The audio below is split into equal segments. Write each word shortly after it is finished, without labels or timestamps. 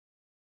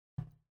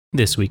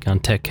This week on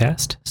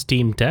TechCast,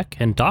 Steam Deck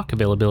and dock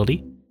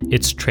availability,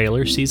 its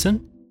trailer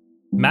season,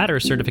 Matter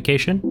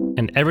certification,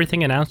 and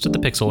everything announced at the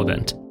Pixel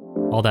event.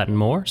 All that and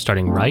more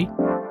starting right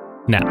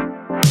now.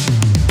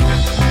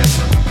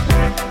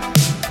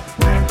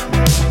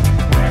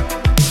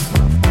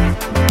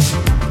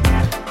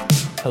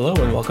 Hello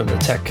and welcome to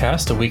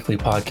TechCast, a weekly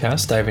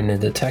podcast diving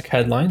into tech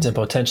headlines and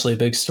potentially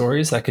big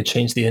stories that could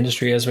change the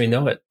industry as we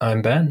know it.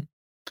 I'm Ben.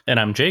 And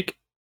I'm Jake.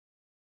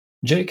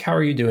 Jake, how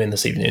are you doing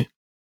this evening?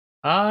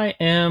 I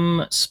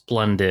am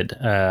splendid.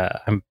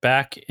 I'm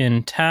back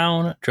in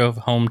town, drove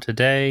home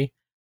today,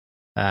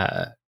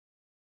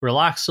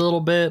 relaxed a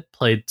little bit,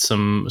 played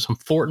some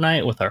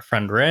Fortnite with our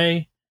friend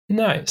Ray.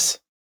 Nice.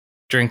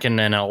 Drinking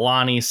an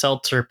Alani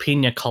Seltzer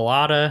Pina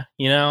Colada,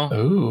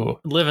 Ooh.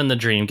 Living the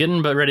dream,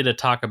 getting ready to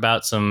talk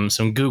about some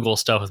Google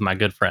stuff with my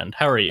good friend.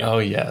 How are you? Oh,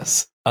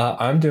 yes.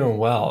 I'm doing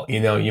well.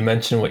 You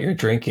mentioned what you're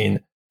drinking.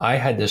 I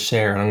had to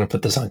share, and I'm going to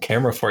put this on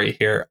camera for you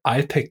here.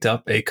 I picked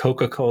up a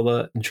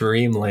Coca-Cola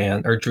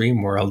Dreamland or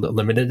Dream World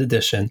limited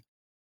edition.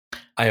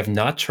 I have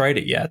not tried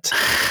it yet.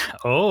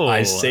 Oh,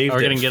 I saved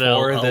it get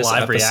for a this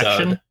live episode.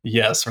 Reaction?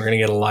 Yes, we're going to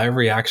get a live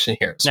reaction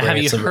here. So now, have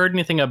you heard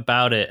anything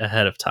about it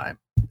ahead of time?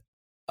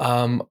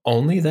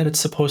 Only that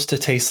it's supposed to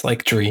taste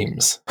like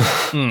dreams.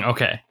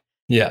 Okay.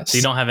 Yes. So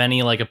you don't have any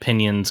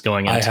opinions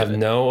going into it? I have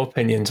no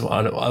opinions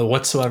on it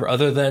whatsoever,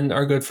 other than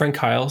our good friend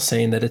Kyle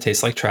saying that it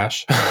tastes like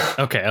trash.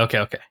 Okay.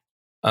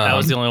 That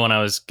was the only one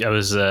that's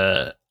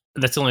the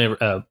only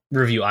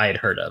review I had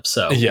heard of.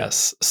 So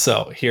yes.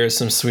 So here's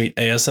some sweet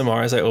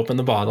ASMR as I open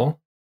the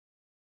bottle.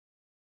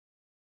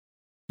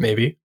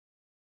 Maybe.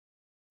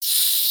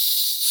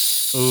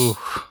 Ooh.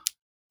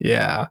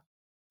 Yeah.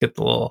 Get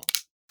the little.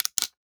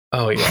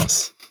 Oh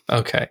yes.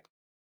 Okay.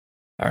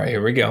 All right.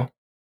 Here we go.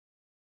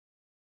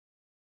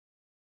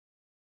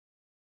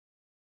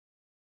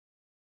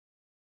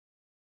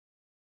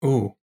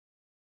 Ooh.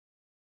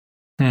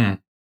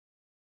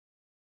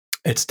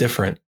 It's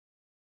different.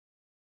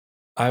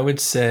 I would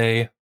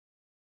say,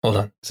 hold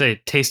on.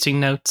 Say tasting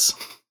notes.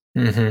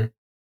 Mm-hmm.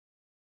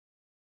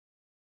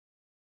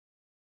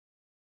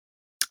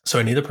 So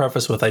I need to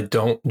preface with I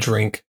don't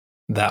drink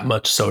that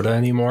much soda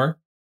anymore.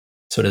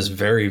 So it is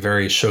very,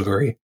 very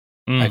sugary.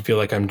 I feel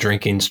like I'm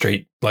drinking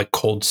straight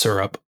cold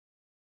syrup.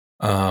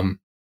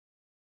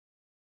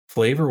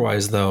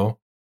 Flavor-wise though,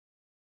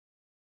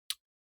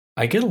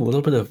 I get a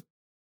little bit of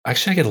I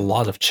get a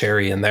lot of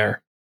cherry in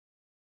there.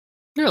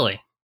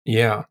 Really?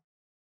 Yeah.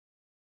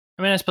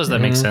 I mean, I suppose that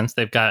makes sense.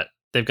 They've got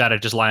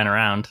it just lying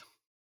around.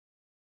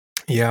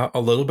 Yeah, a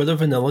little bit of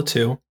vanilla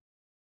too.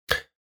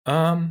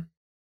 My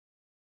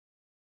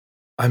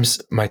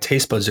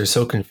taste buds are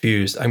so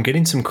confused. I'm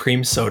getting some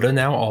cream soda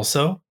now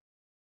also.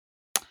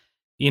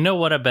 You know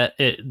what I bet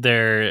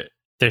they're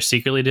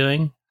secretly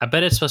doing? I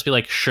bet it's supposed to be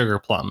like sugar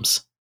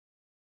plums.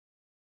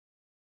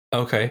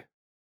 Okay.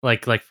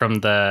 Like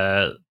from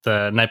the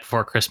Night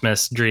Before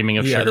Christmas, dreaming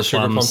of sugar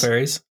plum plums.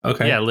 fairies.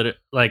 Okay. Yeah,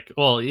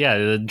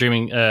 the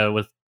dreaming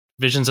with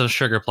visions of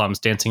sugar plums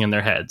dancing in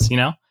their heads.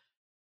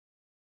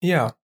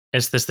 Yeah.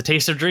 It's the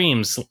taste of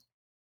dreams,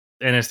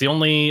 and it's the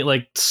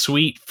only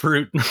sweet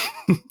fruit.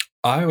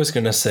 I was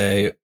gonna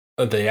say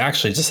they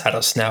actually just had a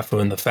snafu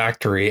in the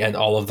factory, and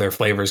all of their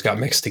flavors got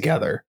mixed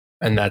together,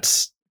 and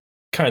that's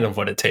kind of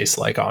what it tastes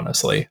like,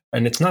 honestly.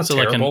 And it's not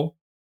terrible.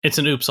 It's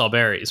an oops all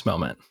berries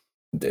moment.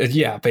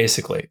 Yeah,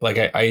 basically.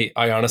 I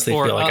honestly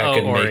feel like I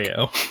could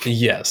Oreo.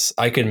 Yes,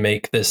 I could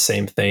make this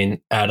same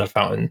thing at a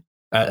fountain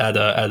at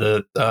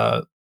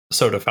a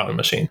soda fountain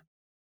machine.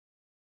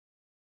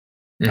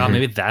 Oh,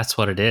 maybe that's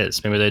what it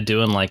is. Maybe they're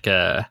doing what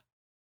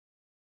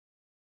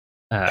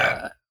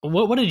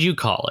did you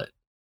call it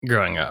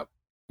growing up,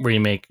 where you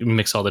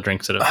mix all the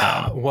drinks at a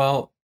fountain?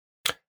 Well,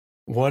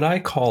 what I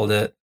called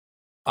it,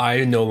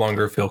 I no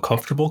longer feel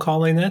comfortable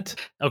calling it.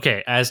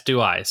 Okay, as do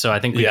I. So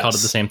I think we called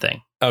it the same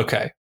thing.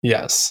 Okay.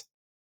 Yes.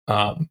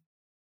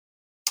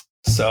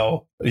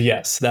 So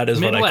yes, that is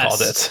Midwest, what I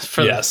called it.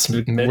 Yes,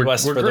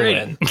 Midwest we're for great.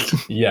 the win.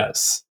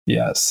 Yes.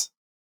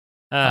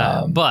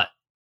 But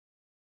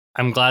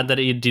I'm glad that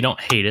you don't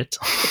hate it.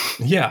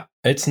 Yeah,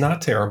 it's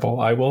not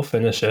terrible. I will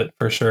finish it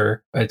for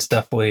sure. It's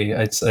definitely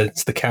it's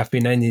the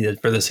caffeine I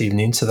needed for this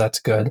evening, so that's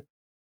good.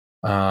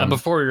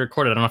 Before we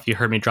recorded, I don't know if you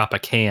heard me drop a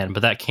can, but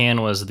that can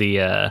was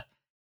the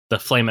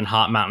Flamin'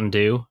 Hot Mountain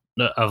Dew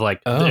of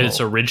its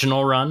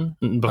original run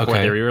before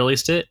they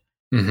re-released it.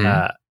 Mm-hmm.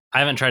 I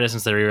haven't tried it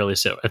since they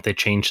re-released it, if they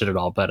changed it at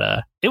all,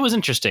 but it was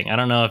interesting. I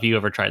don't know if you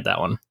ever tried that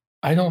one.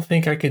 I don't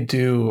think I could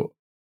do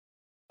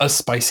a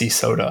spicy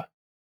soda.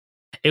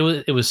 It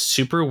was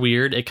super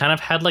weird. It kind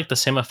of had the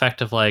same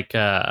effect of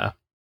kind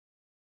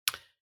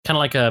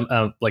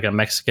of like a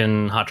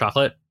Mexican hot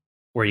chocolate,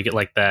 where you get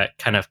that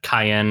kind of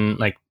cayenne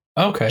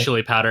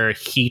chili powder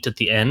heat at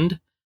the end.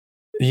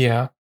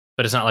 Yeah.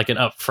 But it's not an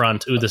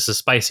upfront, ooh, this is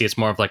spicy. It's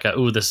more of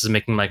ooh, this is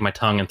making my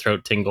tongue and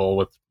throat tingle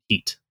with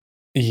heat.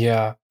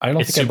 Yeah. I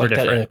don't think I'd like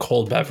that in a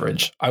cold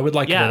beverage. I would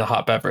like it in a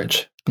hot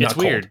beverage. It's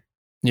weird. Cold.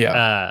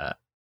 Yeah.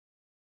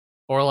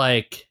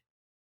 Or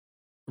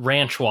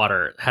ranch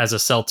water has a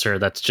seltzer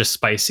that's just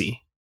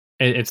spicy.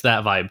 It's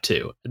that vibe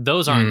too.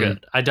 Those aren't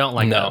good. I don't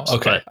like no, those.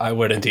 Okay, but I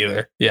wouldn't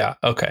either. Yeah,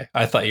 okay.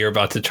 I thought you were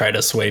about to try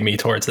to sway me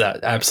towards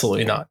that.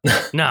 Absolutely not.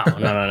 no.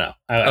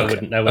 I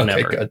would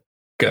never.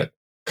 Good.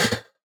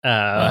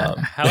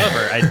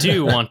 However, I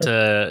do want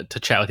to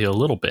chat with you a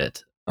little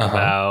bit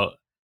about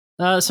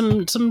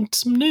some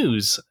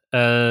news,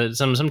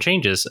 some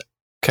changes.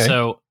 Okay.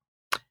 So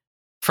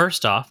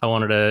first off, I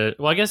wanted to.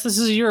 Well, I guess this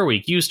is your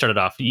week. You started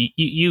off.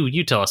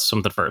 You tell us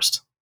something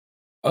first.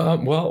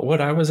 Well,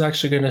 what I was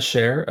actually going to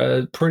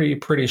share,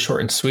 pretty short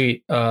and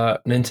sweet.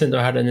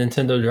 Nintendo had a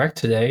Nintendo Direct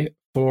today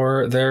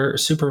for their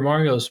Super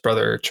Mario's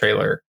Brother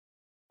trailer.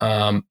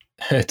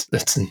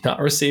 It's not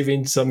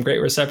receiving some great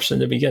reception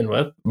to begin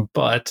with,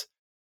 but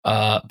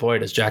boy,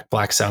 does Jack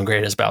Black sound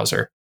great as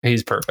Bowser.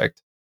 He's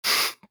perfect.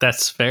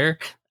 That's fair.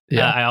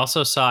 Yeah. I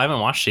also saw. I haven't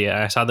watched it yet.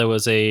 I saw there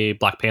was a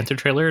Black Panther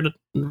trailer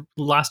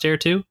last day or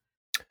two.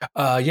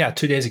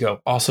 2 days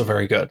ago. Also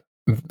very good.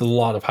 A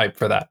lot of hype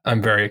for that.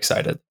 I'm very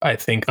excited. I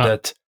think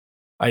that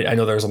I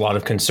know there's a lot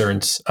of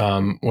concerns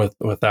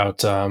without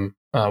Chadwick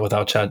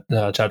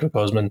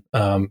Boseman,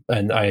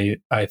 and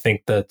I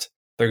think that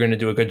they're going to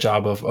do a good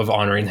job of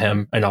honoring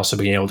him and also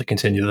being able to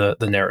continue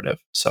the narrative.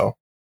 So,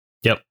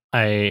 yep.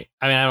 I mean,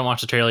 I haven't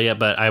watched the trailer yet,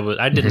 but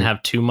I didn't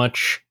have too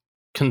much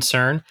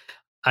concern.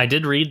 I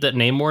did read that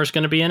Namor is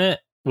going to be in it,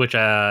 which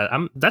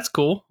that's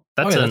cool.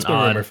 That's been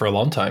rumored for a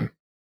long time.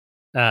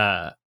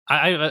 I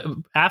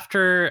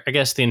after I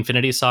guess the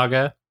Infinity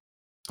Saga,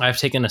 I've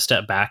taken a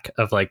step back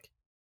of like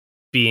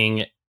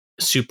being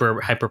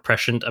super hyper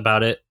prescient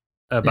about it,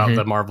 about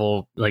the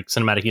Marvel like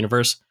cinematic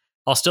universe.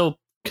 I'll still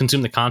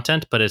consume the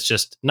content, but it's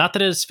just not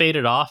that it's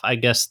faded off. I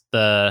guess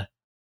the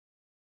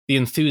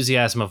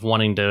enthusiasm of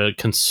wanting to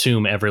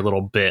consume every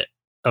little bit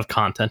of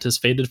content has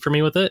faded for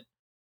me with it.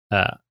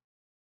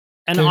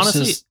 And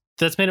honestly,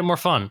 that's made it more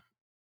fun.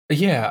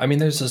 Yeah, I mean,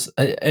 there's this,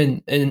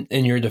 and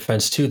in your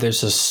defense too,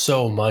 there's just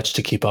so much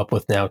to keep up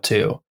with now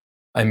too.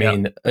 I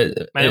mean, I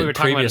know we were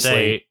talking about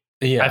today.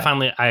 Yeah,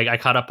 I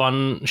caught up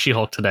on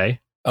She-Hulk today.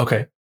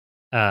 Okay.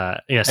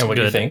 Yes. And what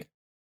do you think?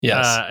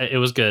 Yes, it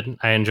was good.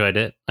 I enjoyed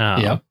it.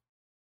 Yeah.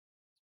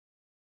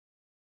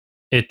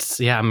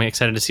 I'm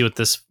excited to see what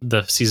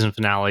the season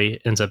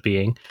finale ends up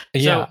being.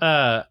 Yeah.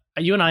 So,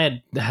 you and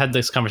I had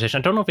this conversation.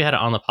 I don't know if we had it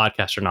on the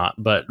podcast or not,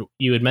 but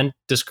you had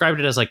described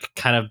it as like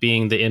kind of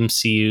being the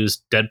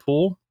MCU's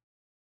Deadpool.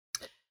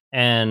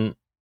 And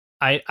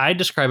I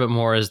describe it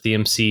more as the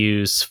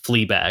MCU's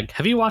Fleabag.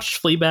 Have you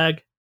watched Fleabag?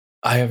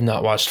 I have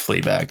not watched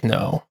Fleabag,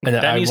 no. And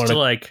that needs to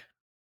like...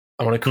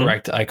 I want to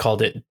correct, I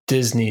called it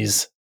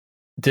Disney's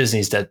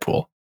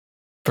Deadpool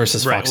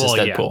versus Fox's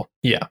Deadpool.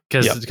 Yeah.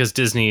 Because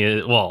Disney,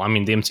 the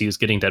MCU is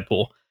getting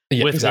Deadpool.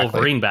 Yeah, with exactly.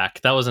 Wolverine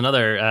back. That was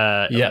another...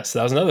 yes,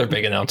 that was another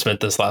big announcement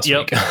this last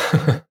week.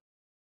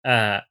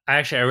 I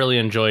really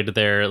enjoyed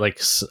their like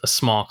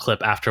small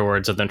clip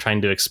afterwards of them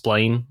trying to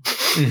explain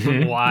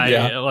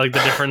why like the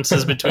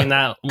differences between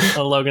that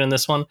Logan and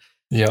this one.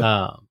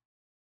 Yeah.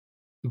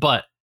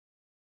 But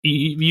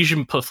you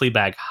should put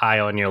Fleabag high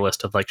on your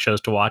list of like shows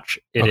to watch.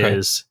 It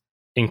is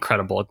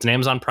incredible. It's an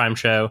Amazon Prime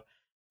show.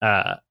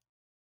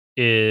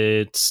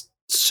 It's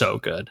so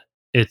good.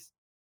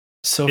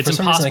 It's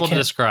impossible to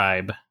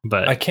describe,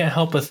 but I can't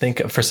help but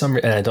think for some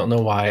reason, and I don't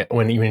know why,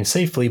 when you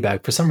say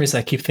Fleabag, for some reason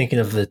I keep thinking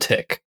of The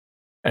Tick.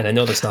 And I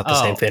know that's not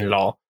the same thing at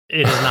all.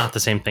 It is not the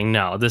same thing.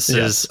 No, this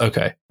is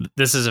okay.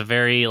 This is a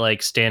very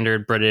like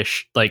standard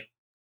British like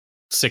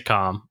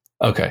sitcom.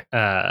 Okay.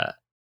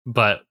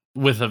 But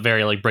with a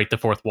very like break the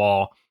fourth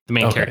wall. The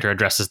main character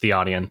addresses the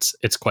audience.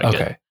 It's quite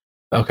good.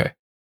 Okay.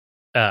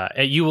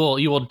 You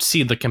will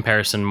see the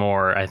comparison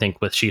more, I think,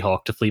 with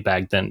She-Hulk to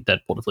Fleabag than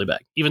Deadpool to Fleabag.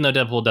 Even though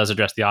Deadpool does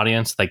address the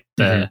audience, like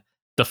the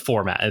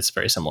format is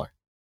very similar.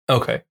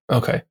 Okay.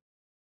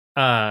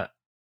 I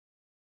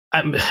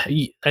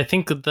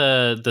think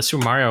the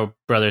Super Mario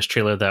Brothers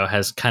trailer though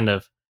has kind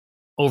of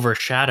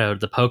overshadowed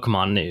the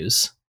Pokemon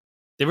news.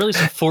 They released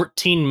a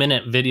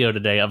 14-minute video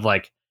today of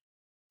like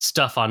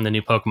stuff on the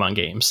new Pokemon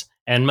games,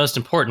 and most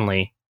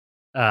importantly,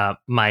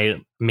 my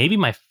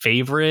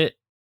favorite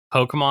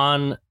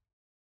Pokemon.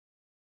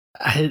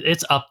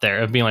 It's up there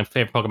of being my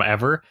favorite Pokemon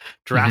ever.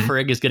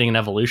 Girafarig is getting an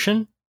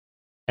evolution,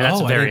 and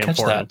that's very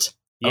important.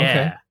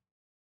 Yeah.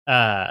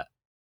 Okay.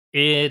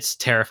 It's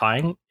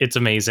terrifying. It's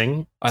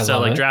amazing.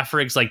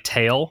 Girafarig's like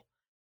tail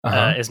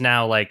is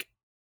now like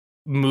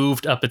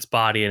moved up its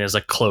body and is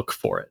a cloak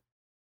for it.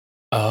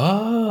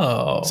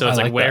 Oh. So it's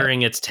like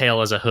wearing its tail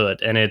as a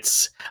hood, and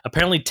it's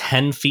apparently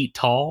 10 feet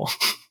tall.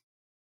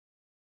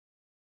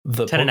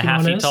 10 and a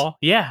half feet tall.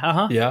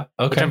 Yeah. Yeah.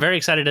 Okay. Which I'm very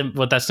excited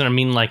what that's going to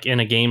mean like in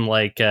a game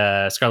like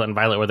Scarlet and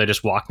Violet where they're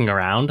just walking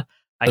around.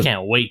 I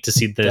can't wait to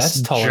see this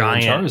that's taller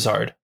giant than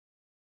Charizard.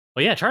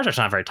 Well, yeah, Charizard's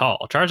not very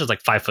tall. Charizard's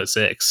like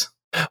 5'6".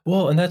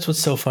 Well, and that's what's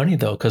so funny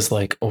though, because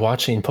like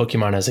watching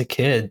Pokemon as a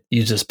kid,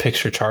 you just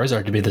picture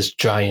Charizard to be this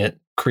giant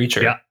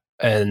creature. Yeah.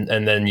 And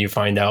then you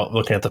find out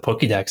looking at the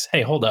Pokédex,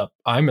 hey, hold up,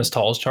 I'm as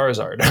tall as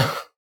Charizard.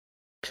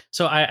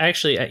 So I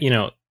actually,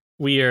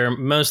 we are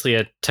mostly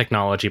a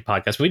technology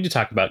podcast. We do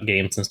talk about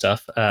games and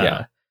stuff.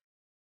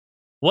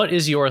 What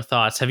is your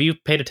thoughts? Have you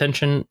paid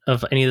attention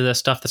of any of the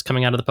stuff that's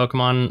coming out of the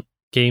Pokemon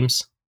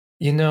games?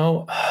 You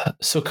know,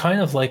 so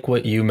kind of like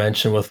what you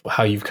mentioned with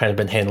how you've kind of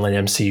been handling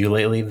MCU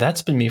lately,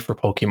 that's been me for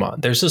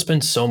Pokemon. There's just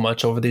been so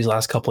much over these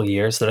last couple of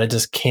years that I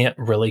just can't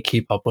really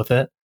keep up with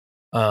it.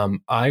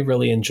 I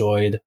really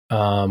enjoyed,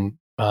 well,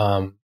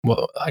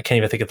 I can't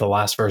even think of the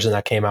last version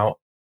that came out.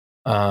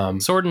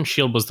 Sword and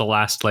Shield was the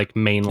last like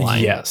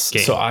mainline. Yes.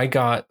 game. So I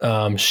got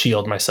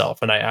Shield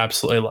myself, and I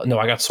absolutely, no,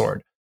 I got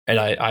Sword. And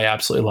I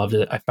absolutely loved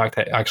it. In fact,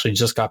 I actually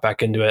just got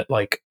back into it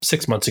like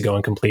 6 months ago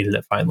and completed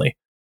it finally.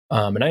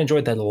 And I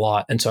enjoyed that a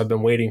lot. And so I've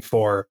been waiting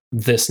for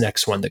this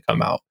next one to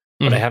come out.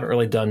 But I haven't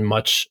really done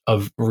much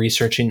of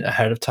researching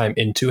ahead of time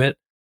into it.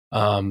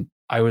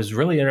 I was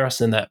really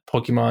interested in that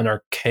Pokemon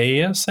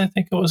Arceus, I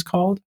think it was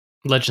called.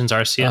 Legends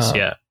Arceus,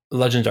 yeah.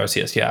 Legends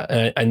Arceus,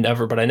 yeah. I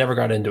never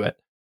got into it.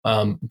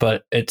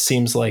 But it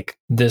seems like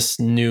this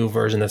new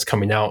version that's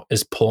coming out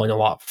is pulling a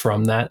lot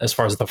from that as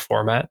far as the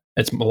format.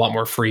 It's a lot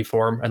more free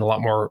form and a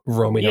lot more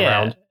roaming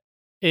around.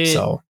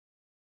 So,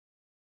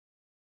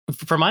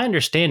 from my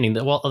understanding,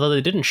 that although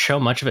they didn't show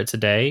much of it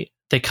today,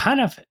 they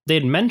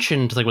had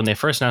mentioned like when they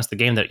first announced the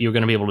game that you were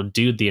going to be able to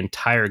do the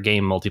entire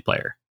game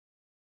multiplayer,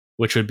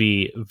 which would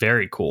be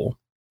very cool.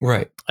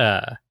 Right.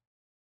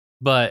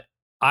 But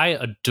I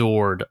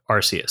adored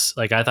Arceus.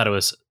 Like I thought it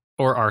was,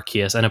 or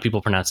Arceus. I know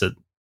people pronounce it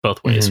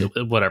both ways,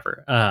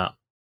 whatever.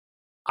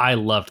 I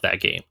loved that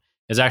game.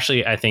 It's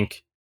actually, I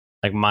think,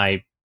 like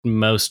my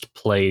most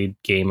played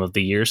game of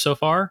the year so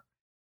far.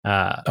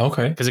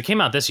 Okay. Because it came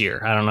out this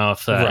year. I don't know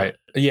if... right.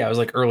 Yeah, it was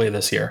like early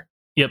this year.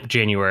 Yep,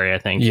 January, I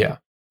think. Yeah.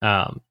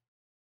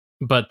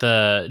 But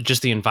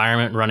just the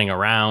environment running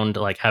around,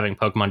 like having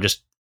Pokemon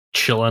just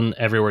chilling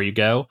everywhere you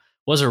go,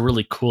 was a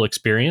really cool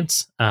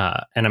experience.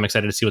 And I'm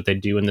excited to see what they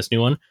do in this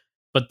new one.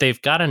 But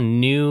they've got a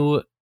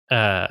new...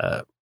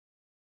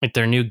 like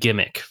their new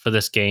gimmick for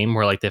this game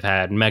where like they've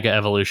had Mega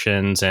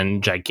Evolutions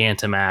and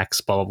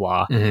Gigantamax, blah,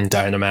 blah, blah.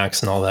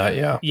 Dynamax and all that,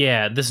 yeah.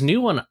 Yeah, this new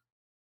one,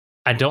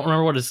 I don't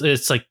remember what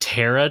it's like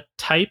Terra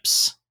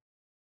types.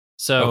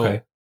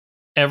 So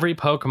every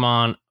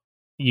Pokemon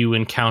you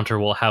encounter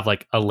will have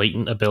like a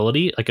latent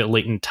ability, like a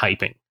latent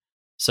typing.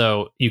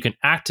 So you can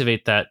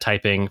activate that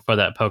typing for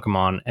that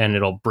Pokemon and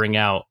it'll bring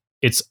out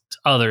its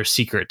other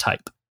secret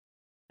type.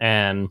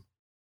 And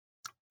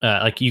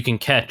like you can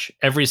catch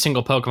every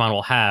single Pokemon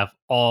will have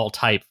all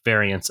type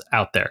variants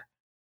out there.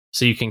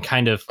 So you can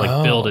kind of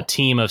like build a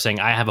team of saying,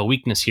 I have a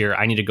weakness here.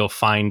 I need to go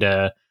find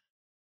a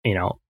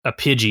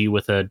Pidgey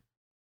with a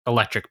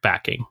electric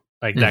backing,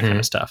 like that kind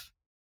of stuff.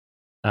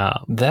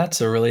 That's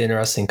a really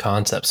interesting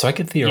concept. So I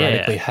could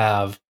theoretically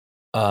have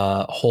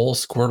a whole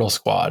Squirtle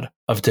squad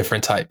of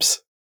different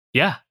types.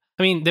 Yeah.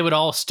 I mean, they would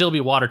all still be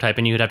water type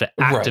and you would have to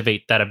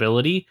activate that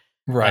ability.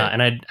 Right.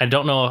 And I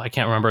don't know, I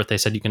can't remember if they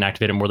said you can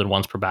activate it more than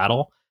once per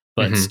battle,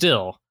 but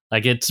still,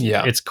 like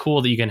it's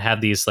cool that you can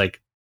have these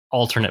like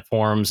alternate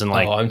forms and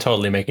like... Oh, I'm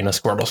totally making a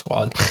Squirtle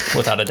squad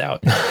without a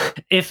doubt.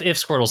 if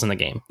Squirtle's in the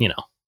game, you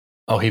know.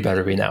 Oh, he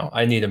better be now.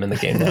 I need him in the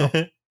game now.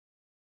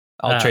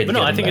 I'll trade. But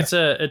no, I think it's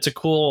a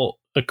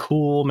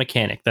cool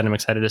mechanic that I'm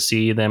excited to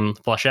see them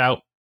flush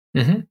out.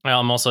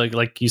 I'm also,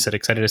 like you said,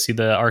 excited to see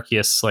the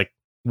Arceus like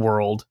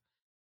world,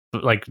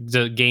 like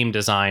the game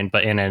design,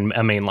 but in a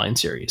mainline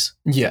series.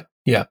 Yeah,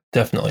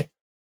 definitely.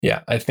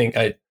 Yeah, I think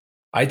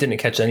I didn't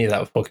catch any of that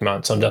with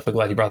Pokemon, so I'm definitely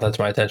glad you brought that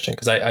to my attention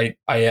because I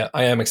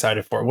am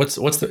excited for it.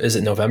 Is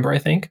it November? I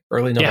think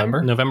early November.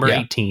 Yeah, November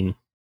 18.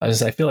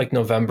 I feel like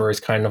November is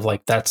kind of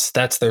like that's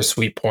their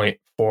sweet point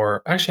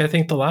for. Actually, I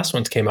think the last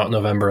ones came out in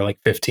November, like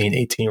 15,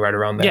 18, right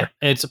around there.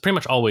 Yeah, it's pretty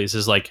much always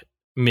is like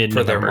mid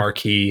for their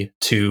marquee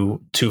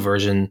two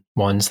version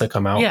ones that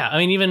come out. Yeah, I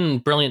mean even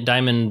Brilliant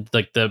Diamond,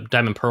 like the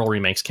Diamond Pearl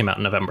remakes came out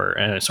in November,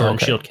 and Sword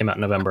and Shield came out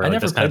in November. I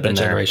never played that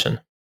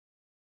generation.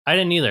 I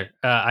didn't either.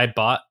 I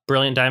bought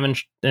Brilliant Diamond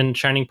and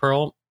Shining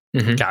Pearl,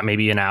 got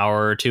maybe an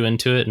hour or two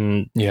into it,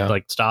 and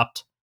like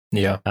stopped.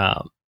 Yeah.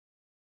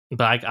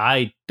 But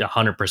I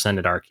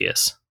 100%ed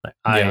Arceus.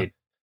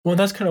 Well,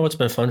 that's kind of what's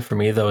been fun for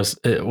me though, is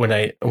when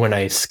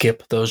I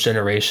skip those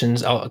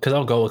generations, because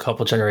I'll go a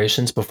couple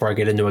generations before I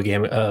get into a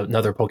game,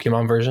 another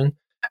Pokemon version,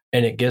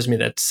 and it gives me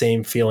that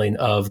same feeling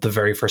of the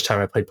very first time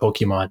I played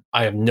Pokemon.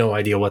 I have no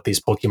idea what these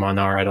Pokemon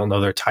are. I don't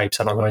know their types.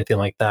 I don't know anything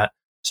like that.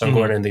 So I'm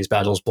going into these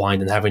battles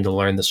blind and having to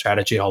learn the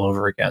strategy all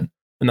over again,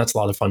 and that's a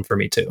lot of fun for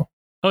me too.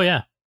 Oh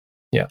yeah.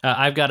 Yeah,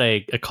 I've got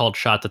a called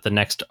shot that the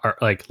next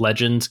like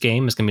Legends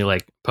game is gonna be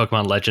like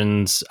Pokemon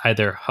Legends,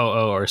 either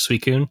Ho-Oh or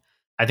Suicune.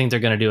 I think they're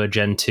gonna do a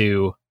Gen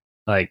 2,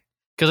 like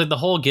because like the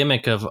whole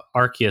gimmick of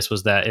Arceus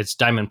was that it's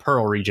Diamond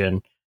Pearl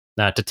region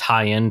to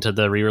tie into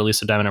the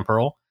re-release of Diamond and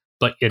Pearl,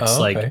 but it's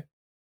like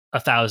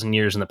 1,000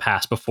 years in the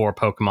past before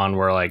Pokemon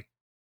were like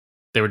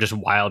they were just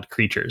wild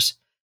creatures,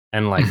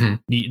 and like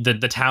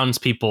the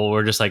townspeople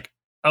were just like,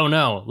 oh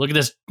no, look at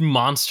this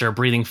monster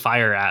breathing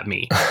fire at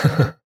me.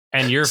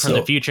 And you're from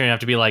the future and you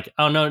have to be like,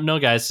 oh, no,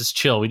 guys, just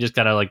chill. We just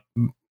got to like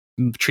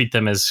treat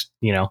them as,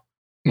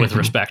 with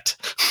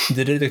respect.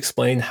 Did it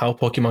explain how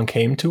Pokemon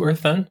came to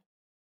Earth then?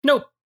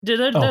 Nope.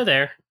 They're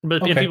there,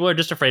 but okay. people are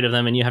just afraid of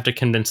them, and you have to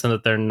convince them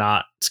that they're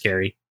not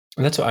scary.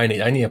 That's what I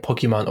need. I need a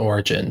Pokemon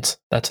Origins.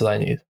 That's what I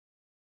need.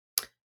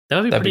 That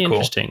would be That'd pretty be cool.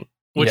 interesting.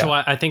 Which Yeah.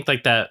 why I think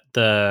like that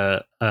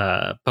the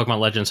Pokemon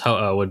Legends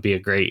Ho-Oh would be a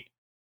great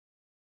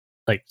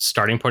like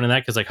starting point in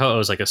that, because like Ho-Oh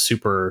is like a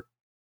super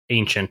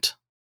ancient.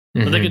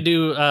 But they Mhm. could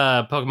do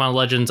Pokemon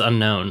Legends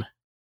Unknown.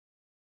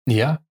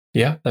 Yeah,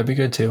 that'd be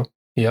good too.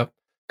 Yep.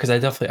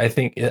 Because I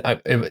think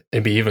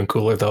it'd be even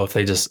cooler though if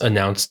they just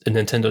announced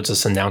Nintendo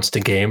just announced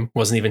a game,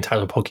 wasn't even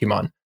titled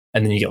Pokemon,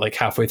 and then you get like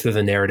halfway through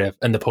the narrative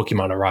and the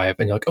Pokemon arrive,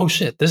 and you're like, oh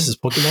shit, this is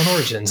Pokemon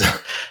Origins.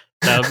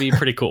 That would be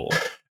pretty cool.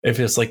 If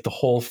it's like the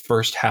whole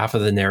first half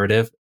of the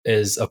narrative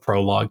is a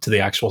prologue to the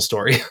actual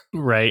story,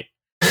 Right?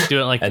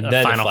 Do it like and a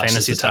then Final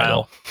Fantasy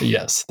style.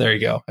 Yes, there you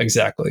go.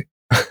 Exactly.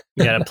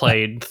 You got to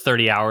play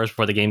 30 hours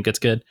before the game gets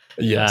good.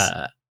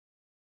 Yes.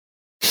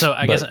 So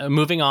I guess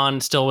moving on,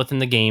 still within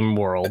the game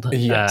world.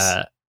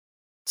 Yes.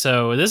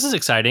 So this is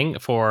exciting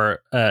for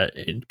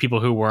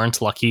people who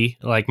weren't lucky,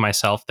 like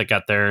myself, that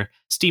got their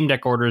Steam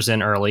Deck orders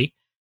in early.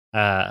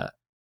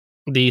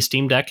 The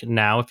Steam Deck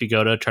now, if you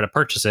go to try to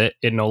purchase it,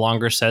 it no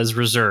longer says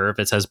reserve;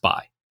 it says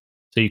buy.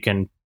 So you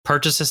can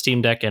purchase a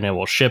Steam Deck and it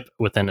will ship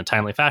within a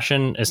timely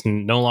fashion. It's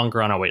no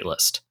longer on a wait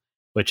list,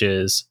 which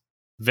is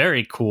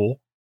very cool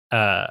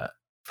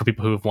for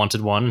people who have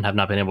wanted one and have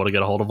not been able to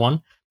get a hold of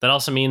one. That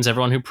also means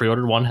everyone who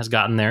pre-ordered one has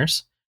gotten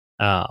theirs.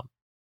 Yeah,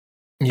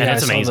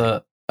 it's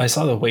amazing. I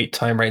saw the wait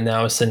time right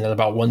now is sitting at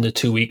about 1 to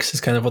 2 weeks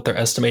is kind of what they're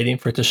estimating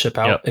for it to ship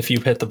out if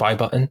you hit the buy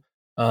button,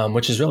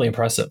 which is really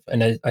impressive.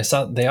 And I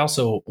saw they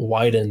also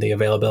widened the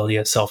availability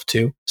itself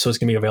too. So it's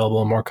going to be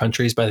available in more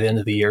countries by the end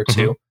of the year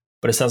too.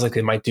 But it sounds like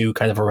they might do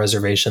kind of a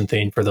reservation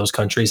thing for those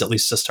countries, at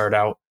least to start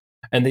out.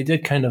 And they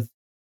did kind of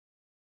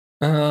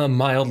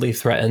mildly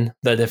threaten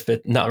that if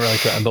it, not really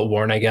threaten, but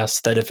warn, I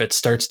guess, that if it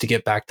starts to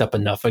get backed up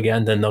enough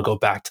again, then they'll go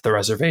back to the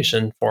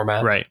reservation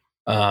format. Right.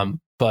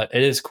 But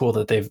it is cool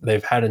that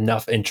they've had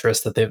enough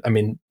interest that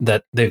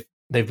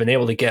they've been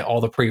able to get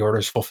all the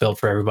pre-orders fulfilled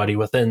for everybody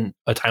within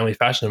a timely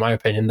fashion, in my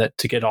opinion, that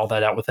to get all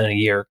that out within a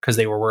year, because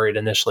they were worried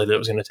initially that it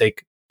was going to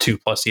take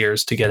 2+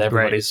 years to get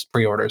everybody's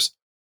pre-orders.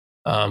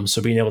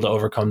 So being able to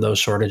overcome those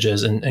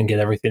shortages and get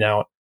everything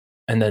out,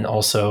 and then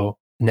also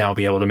now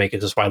be able to make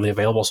it just widely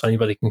available so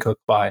anybody can click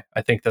buy.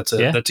 I think that's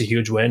a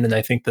huge win, and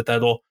I think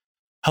that'll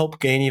help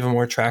gain even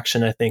more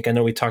traction. I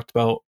know we talked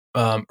about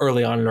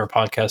early on in our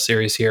podcast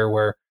series here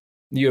where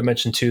you had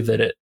mentioned too that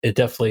it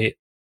definitely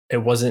it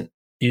wasn't,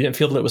 you didn't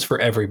feel that it was for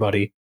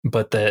everybody,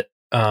 but that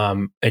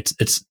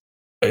it's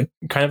a,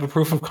 kind of a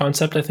proof of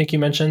concept. I think you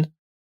mentioned.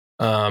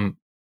 I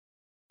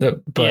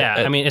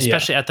mean,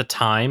 especially at the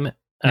time,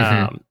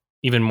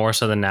 even more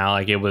so than now.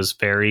 Like it was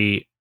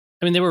very.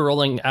 I mean, they were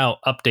rolling out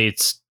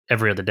updates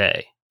every other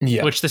day,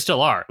 which they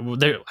still are.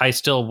 I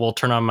still will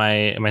turn on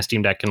my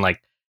Steam Deck and like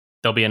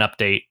there'll be an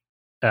update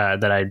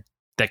that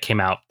came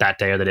out that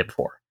day or the day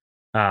before.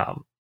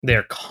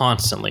 They're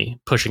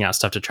constantly pushing out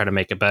stuff to try to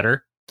make it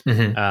better.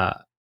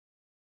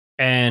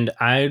 And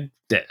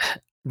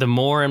the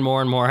more and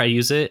more and more I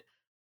use it,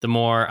 the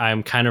more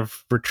I'm kind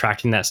of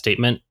retracting that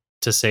statement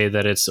to say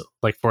that it's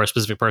like for a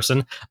specific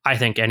person. I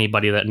think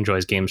anybody that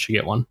enjoys games should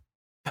get one.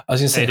 I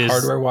was going to say,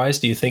 hardware-wise,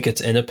 do you think it's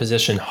in a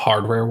position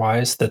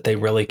hardware-wise that they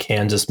really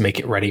can just make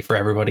it ready for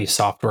everybody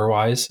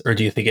software-wise? Or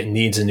do you think it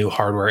needs a new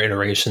hardware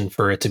iteration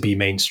for it to be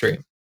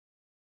mainstream?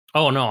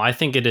 Oh, no, I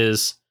think it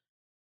is.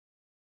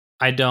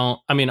 I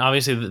mean,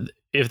 obviously,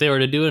 if they were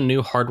to do a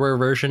new hardware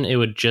version, it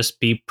would just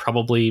be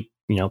probably,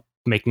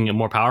 making it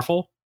more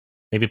powerful,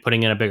 maybe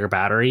putting in a bigger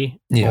battery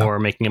or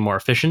making it more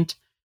efficient.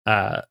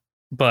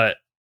 But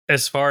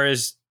as far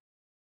as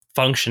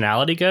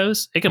functionality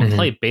goes, it can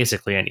play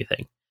basically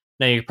anything.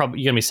 Now, you're going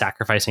to be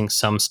sacrificing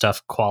some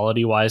stuff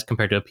quality-wise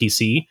compared to a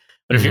PC,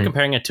 but if you're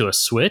comparing it to a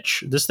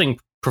Switch, this thing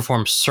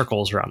performs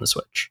circles around the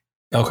Switch.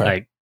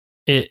 Okay.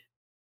 Like,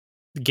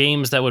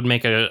 games that would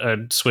make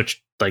a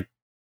Switch, like,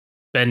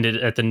 bend it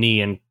at the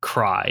knee and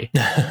cry,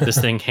 this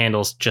thing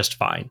handles just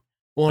fine.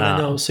 Well, I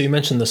know. So you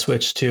mentioned the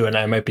Switch, too, and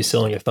I might be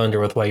stealing your thunder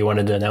with why you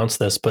wanted to announce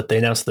this, but they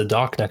announced the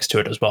dock next to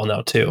it as well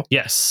now, too.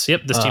 Yes.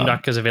 Yep. The Steam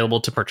Dock is available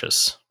to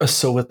purchase.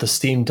 So with the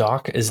Steam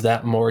Dock, is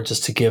that more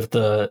just to give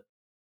the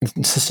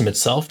system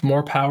itself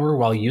more power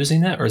while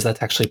using it, or is that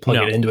to actually plug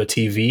it into a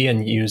TV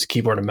and use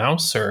keyboard and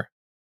mouse? Or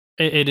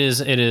it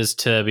is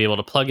to be able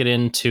to plug it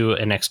into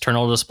an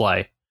external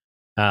display,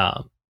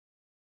 and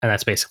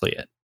that's basically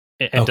it.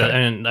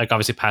 And like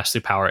obviously pass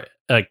through power,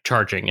 like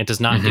charging. It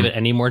does not give it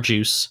any more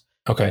juice.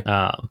 Okay.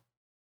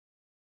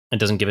 It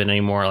doesn't give it any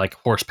more like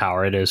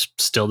horsepower. It is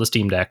still the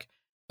Steam Deck.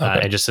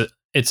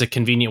 It's a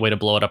convenient way to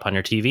blow it up on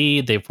your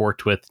TV. They've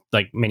worked with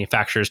like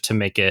manufacturers to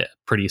make it a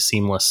pretty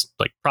seamless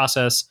like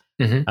process.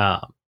 It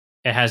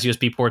has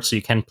USB ports, so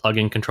you can plug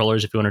in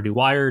controllers if you want to do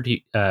wired.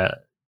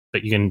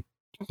 But you can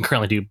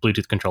currently do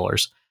Bluetooth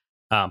controllers.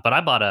 But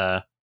I bought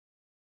a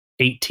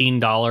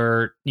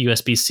 $18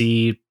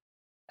 USB-C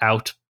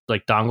out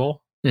like dongle,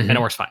 and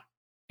it works fine.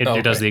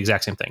 It does the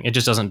exact same thing. It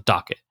just doesn't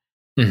dock it.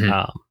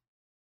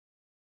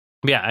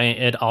 Yeah,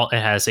 it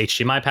has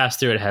HDMI pass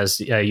through. It has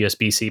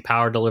USB-C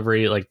power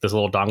delivery, like this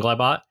little dongle I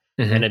bought,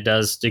 and it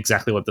does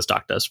exactly what this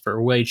dock does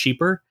for way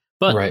cheaper.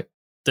 But Right.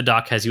 the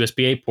dock has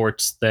USB-A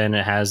ports. Then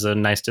it has a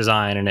nice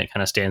design, and it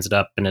kind of stands it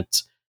up, and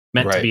it's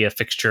meant to be a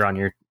fixture on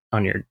your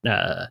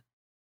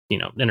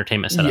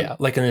entertainment setup. Yeah,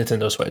 like a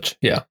Nintendo Switch.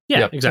 Yeah. Yeah,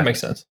 Yep, exactly. That makes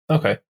sense.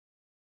 Okay.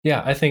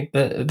 Yeah, I think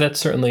that's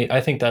certainly. I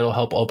think that'll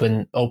help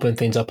open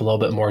things up a little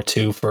bit more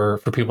too for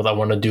people that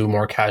want to do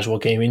more casual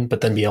gaming,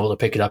 but then be able to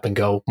pick it up and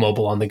go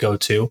mobile on the go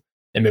too,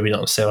 and maybe don't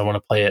necessarily want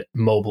to play it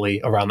mobily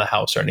around the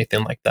house or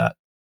anything like that.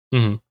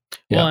 Mm-hmm.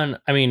 Yeah. Well, and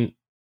I mean,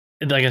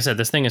 like I said,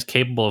 this thing is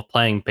capable of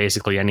playing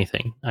basically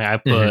anything. I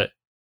put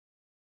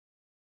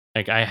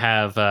like I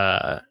have.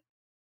 I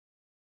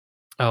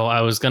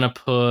was gonna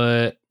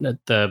put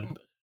the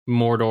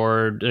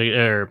Mordor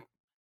or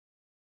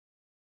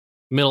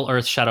Middle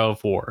Earth: Shadow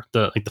of War,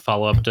 the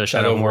follow up to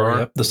Shadow of Mordor.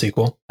 Yep, the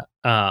sequel.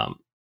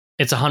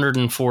 It's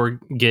 104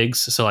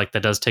 gigs, so like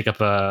that does take up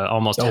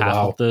almost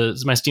half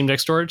of my Steam Deck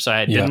storage. So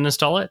I didn't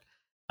install it,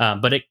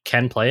 but it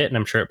can play it, and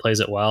I'm sure it plays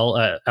it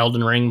well.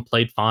 Elden Ring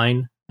played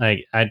fine.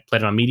 I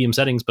played it on medium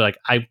settings, but like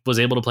I was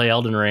able to play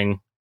Elden Ring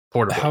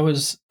portable.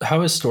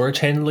 How is storage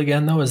handled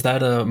again though? Is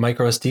that a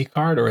micro SD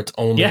card or it's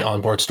only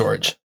onboard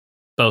storage?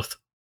 Both.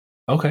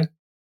 Okay.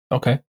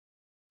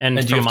 And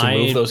do you have to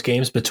move those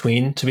games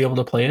between to be able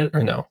to play it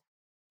or no?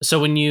 So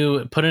when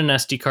you put an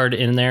SD card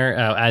in there,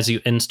 as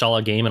you install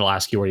a game, it'll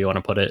ask you where you want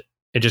to put it.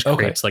 It just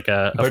creates like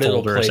a folder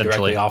it'll play essentially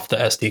directly off the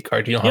SD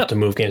card. You don't have to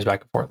move games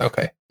back and forth.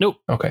 Okay. Nope.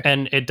 Okay.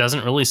 And it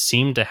doesn't really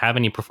seem to have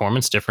any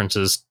performance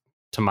differences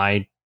to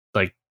my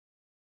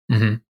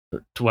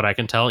to what I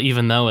can tell,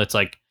 even though it's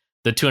like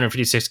the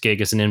 256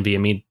 gig is an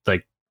NVMe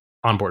like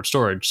onboard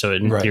storage, so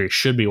it in theory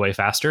should be way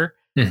faster.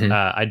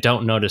 I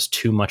don't notice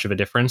too much of a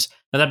difference.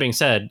 Now that being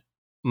said,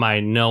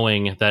 my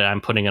knowing that I'm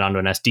putting it onto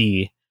an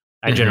SD,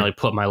 I generally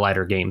put my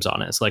lighter games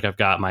on it. So like I've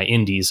got my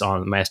indies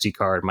on my SD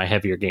card, my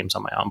heavier games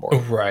on my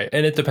onboard. Right.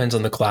 And it depends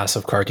on the class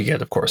of card you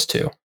get, of course,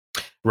 too.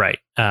 Right.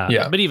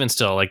 But even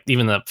still, like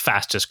even the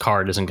fastest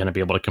card isn't going to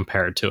be able to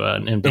compare it to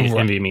an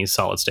NVMe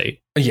solid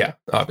state. Yeah,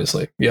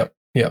 obviously.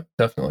 Yep,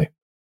 definitely.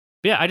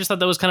 Yeah, I just thought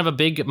that was kind of a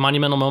big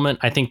monumental moment.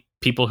 I think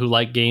people who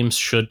like games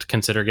should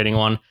consider getting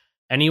one.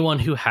 Anyone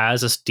who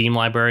has a Steam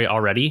library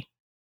already,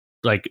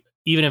 like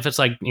even if it's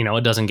like,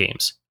 a dozen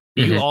games,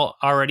 you all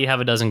already have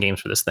a dozen games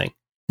for this thing.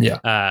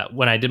 Yeah.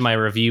 When I did my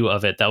review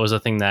of it, that was a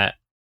thing that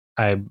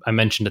I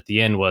mentioned at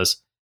the end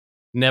was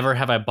never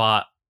have I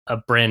bought a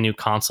brand new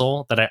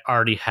console that I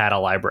already had a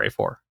library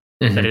for,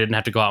 that I didn't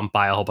have to go out and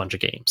buy a whole bunch of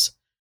games.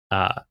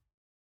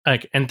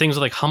 And things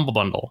like Humble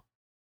Bundle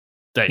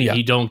that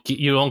you don't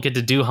get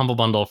to do Humble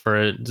Bundle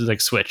for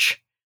like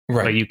Switch,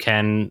 right? But you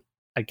can.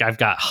 Like I've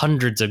got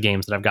hundreds of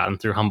games that I've gotten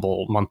through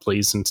Humble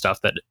monthlies and stuff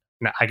that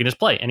I can just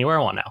play anywhere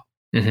I want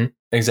now.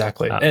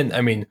 Exactly. And I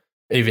mean,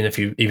 even if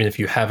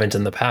you haven't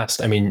in the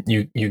past, I mean,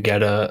 you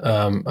get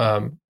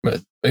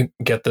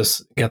get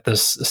this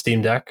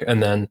Steam Deck,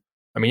 and then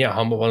I mean,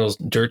 Humble Bundle's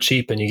dirt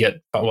cheap, and you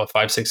get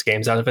 5-6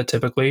 games out of it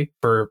typically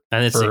and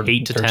it's like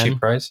 8 to 10 cheap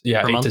price.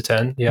 Yeah, 8 to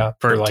 10. Yeah,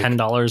 for like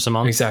 $10 a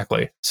month.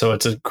 Exactly. So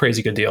it's a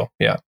crazy good deal.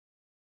 Yeah.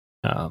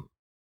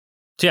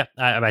 So yeah,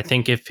 I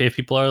think if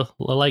people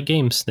like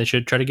games, they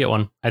should try to get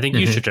one. I think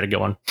you should try to get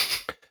one.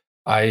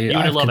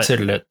 I've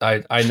considered it.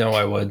 I know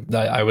I would.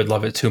 I would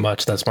love it too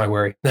much. That's my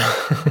worry.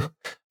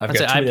 I've got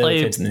too many other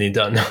things that need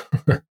done.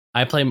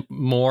 I play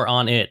more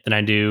on it than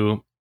I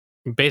do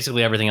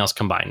basically everything else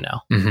combined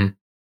now.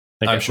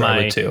 Like I'm sure I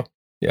would too.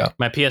 Yeah.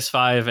 My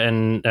PS5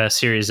 and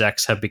Series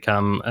X have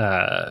become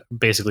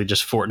basically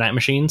just Fortnite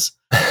machines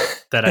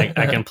that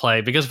I can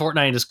play because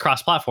Fortnite is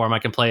cross-platform. I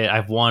can play it. I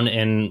have one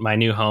in my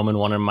new home and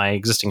one in my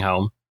existing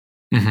home,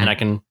 and I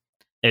can.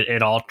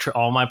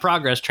 All my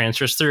progress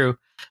transfers through.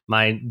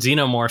 My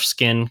Xenomorph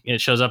skin, it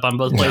shows up on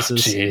both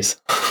places. Jeez.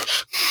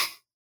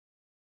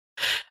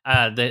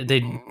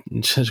 They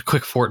just a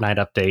quick Fortnite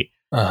update.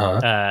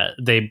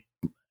 They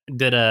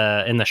did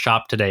in the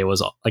shop today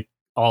was like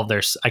all of their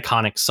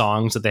iconic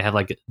songs that they have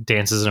like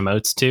dances and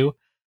emotes to.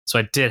 So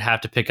I did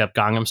have to pick up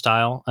Gangnam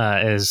Style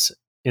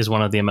is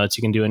one of the emotes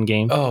you can do in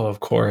game. Oh, of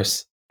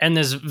course. And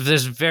there's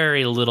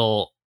very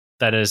little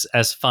that is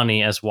as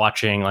funny as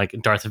watching like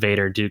Darth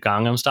Vader do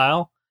Gangnam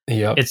Style.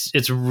 Yeah,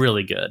 it's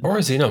really good. Or a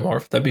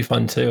Xenomorph, that'd be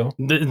fun too.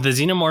 The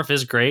Xenomorph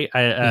is great.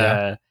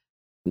 The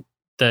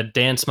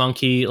Dance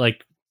Monkey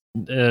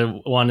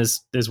one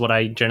is what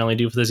I generally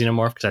do for the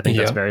Xenomorph because I think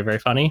that's very, very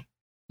funny.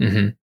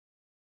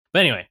 But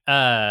anyway,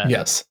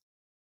 yes.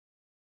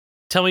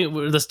 Tell me,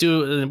 let's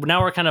do.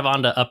 Now we're kind of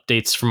on to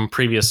updates from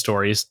previous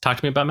stories. Talk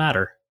to me about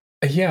Matter.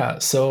 Yeah,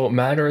 so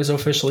Matter is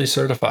officially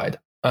certified.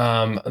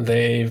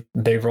 They've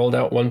rolled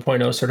out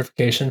 1.0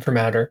 certification for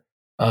Matter.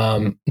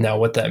 Now,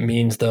 what that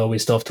means, though, we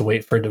still have to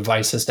wait for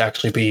devices to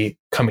actually be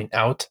coming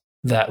out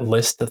that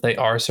list that they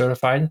are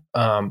certified.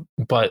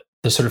 But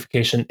the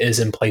certification is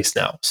in place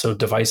now, so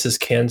devices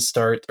can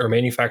start, or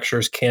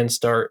manufacturers can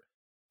start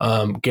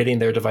getting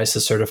their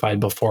devices certified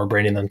before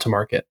bringing them to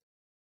market.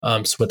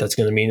 So what that's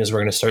going to mean is we're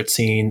going to start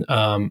seeing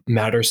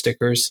Matter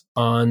stickers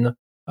on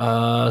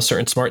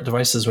certain smart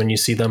devices when you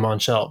see them on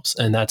shelves.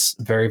 And that's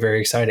very, very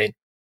exciting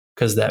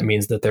because that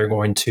means that they're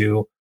going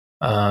to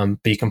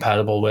be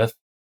compatible with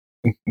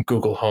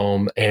Google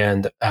Home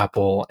and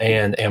Apple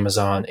and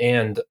Amazon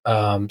and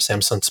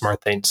Samsung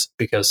SmartThings,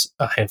 because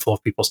a handful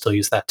of people still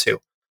use that too.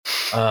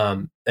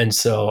 And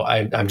so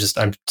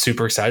I'm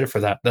super excited for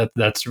that.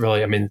 That's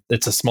really, I mean,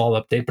 it's a small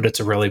update, but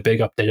it's a really big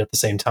update at the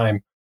same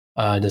time,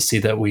 to see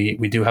that we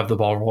do have the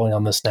ball rolling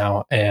on this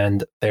now,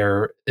 and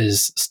there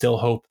is still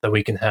hope that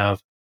we can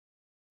have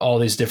all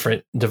these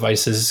different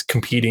devices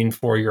competing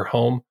for your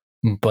home,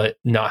 but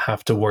not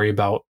have to worry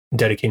about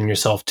dedicating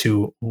yourself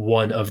to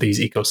one of these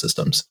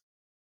ecosystems.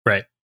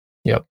 Right.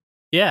 Yep.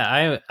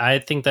 Yeah, I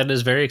think that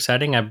is very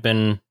exciting.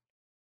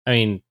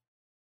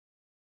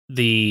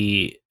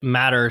 The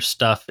Matter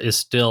stuff is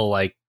still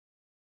like,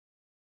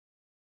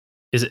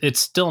 it's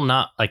still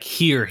not like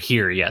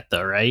here yet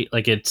though, right?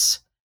 Like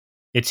it's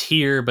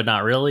here, but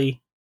not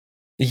really.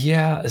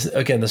 Yeah.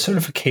 Again, the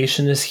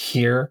certification is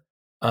here.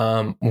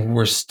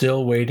 We're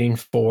still waiting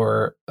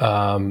for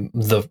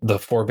the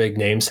four big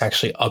names to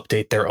actually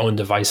update their own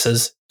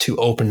devices to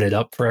open it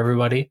up for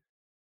everybody.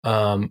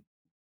 And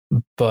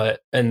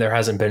there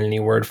hasn't been any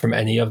word from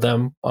any of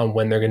them on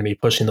when they're going to be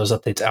pushing those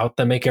updates out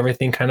that make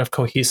everything kind of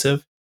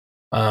cohesive.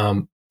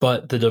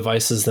 But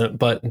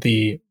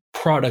the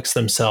products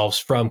themselves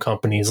from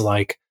companies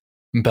like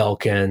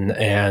Belkin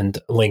and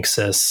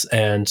Linksys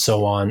and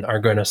so on are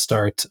going to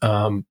start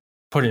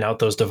putting out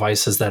those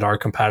devices that are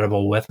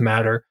compatible with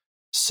Matter.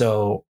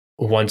 So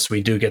once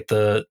we do get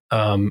the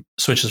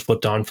switches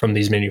flipped on from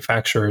these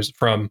manufacturers,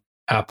 from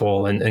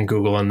Apple and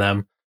Google and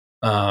them,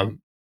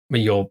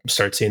 you'll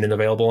start seeing it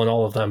available in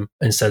all of them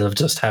instead of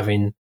just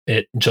having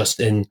it just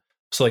in.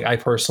 So like I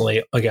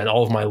personally, again,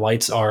 all of my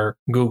lights are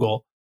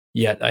Google,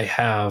 yet I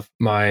have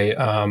my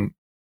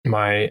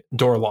my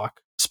door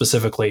lock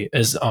specifically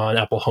is on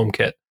Apple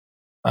HomeKit.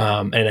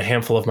 And a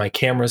handful of my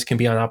cameras can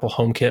be on Apple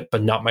HomeKit,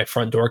 but not my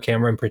front door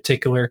camera in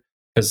particular,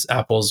 because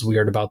Apple's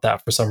weird about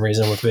that for some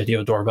reason. With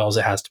video doorbells,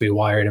 it has to be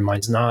wired and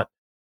mine's not.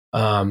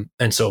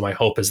 And so my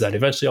hope is that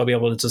eventually I'll be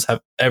able to just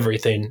have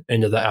everything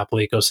into the Apple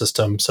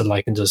ecosystem so that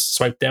I can just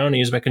swipe down and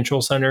use my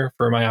control center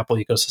for my Apple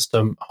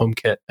ecosystem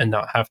HomeKit and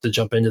not have to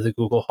jump into the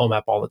Google Home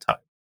app all the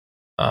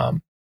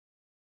time.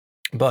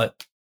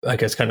 But I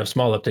guess kind of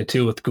small update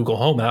too with Google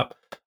Home app.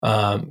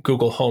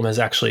 Google Home has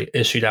actually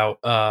issued out,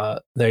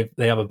 they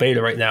have a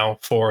beta right now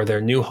for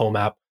their new Home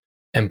app,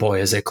 and boy,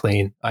 is it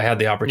clean. I had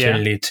the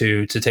opportunity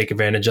to take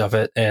advantage of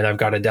it, and I've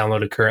got it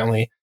downloaded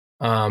currently.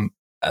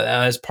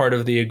 As part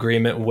of the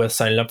agreement with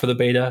signing up for the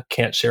beta,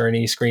 can't share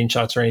any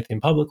screenshots or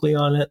anything publicly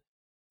on it.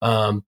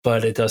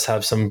 But it does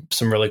have some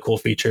really cool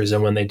features,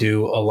 and when they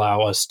do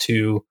allow us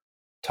to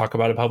talk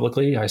about it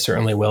publicly, I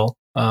certainly will.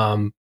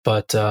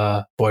 But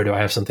boy, do I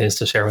have some things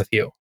to share with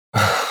you.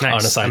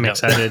 Nice. I'm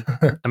excited.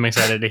 I'm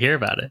excited to hear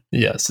about it.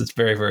 Yes, it's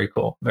very, very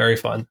cool, very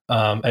fun.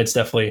 It's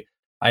definitely.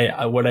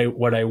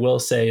 What I will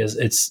say is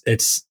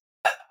it's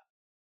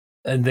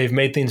and they've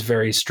made things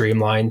very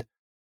streamlined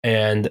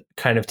and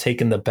kind of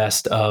taken the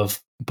best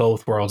of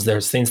both worlds.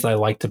 There's things that I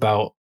liked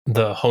about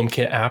the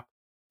HomeKit app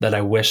that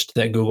I wished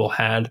that Google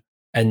had,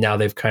 and now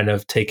they've kind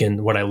of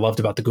taken what I loved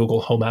about the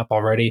Google Home app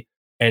already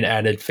and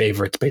added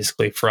favorites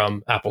basically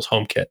from Apple's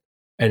HomeKit,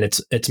 and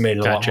it's made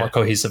it a lot more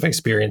cohesive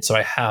experience. So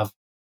I have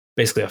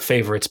basically a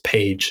favorites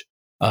page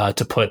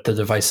to put the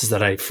devices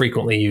that I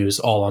frequently use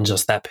all on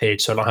just that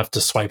page, so I don't have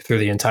to swipe through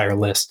the entire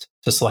list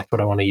to select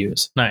what I want to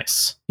use.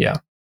 Nice. Yeah.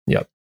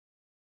 Yep.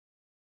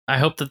 I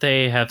hope that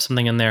they have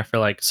something in there for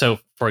like, so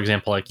for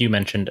example, like you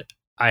mentioned,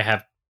 I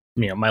have,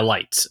 my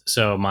lights.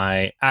 So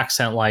my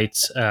accent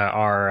lights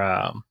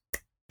are,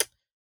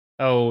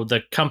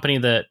 the company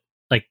that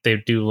like they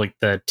do like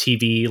the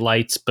TV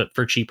lights, but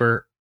for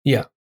cheaper.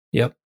 Yeah.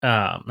 Yep.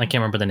 I can't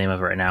remember the name of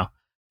it right now.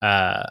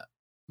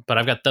 But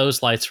I've got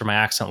those lights for my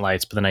accent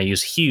lights, but then I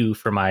use Hue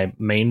for my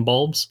main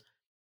bulbs.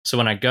 So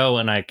when I go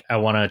and I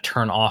want to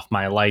turn off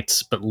my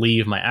lights, but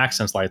leave my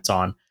accents lights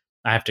on,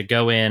 I have to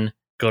go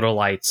to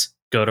lights,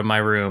 go to my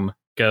room,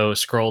 go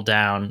scroll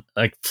down,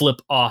 like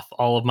flip off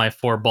all of my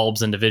 4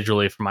 bulbs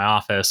individually for my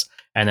office,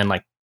 and then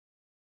like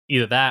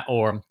either that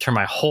or turn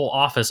my whole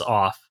office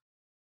off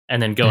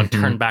and then go and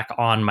turn back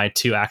on my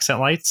 2 accent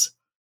lights,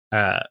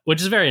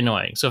 which is very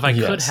annoying. So if I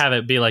could have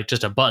it be like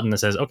just a button that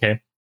says, okay,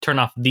 turn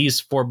off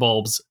these 4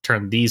 bulbs,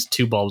 turn these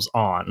 2 bulbs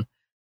on,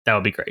 that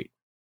would be great.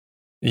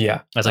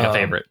 Yeah. That's like a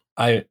favorite.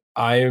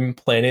 I'm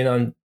planning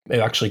on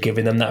actually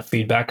giving them that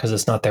feedback because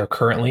it's not there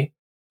currently.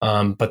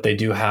 But they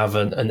do have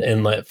an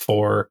inlet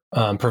for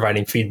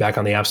providing feedback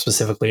on the app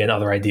specifically and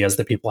other ideas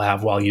that people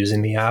have while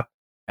using the app.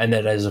 And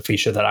that is a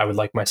feature that I would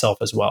like myself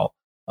as well.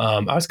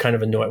 I was kind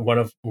of annoyed.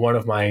 One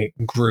of my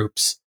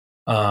groups,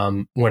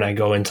 when I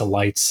go into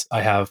lights,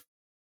 I have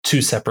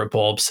 2 separate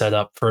bulbs set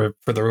up for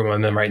the room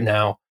I'm in right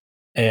now.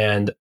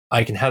 And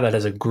I can have that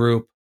as a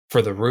group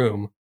for the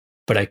room,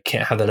 but I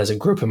can't have that as a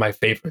group in my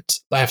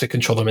favorites. I have to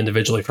control them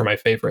individually for my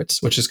favorites,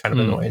 which is kind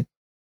of annoying.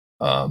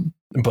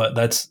 But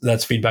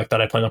that's feedback that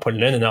I plan on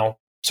putting in, and I'll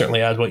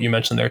certainly add what you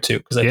mentioned there too,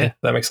 because I think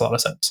that makes a lot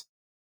of sense.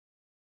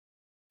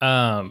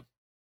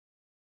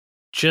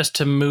 just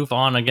to move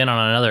on again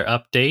on another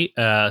update.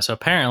 So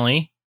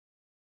apparently,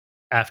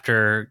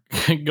 after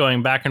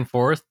going back and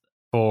forth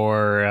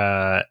for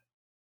a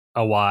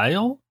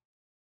while,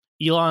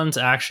 Elon's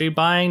actually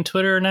buying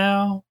Twitter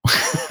now.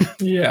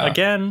 Yeah.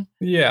 Again.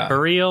 Yeah. For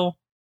real.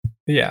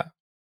 Yeah.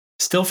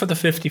 Still for the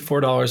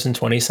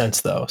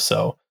 $54.20 though.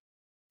 So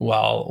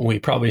while we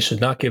probably should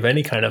not give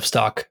any kind of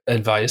stock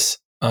advice,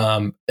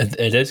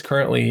 it is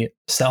currently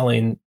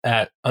selling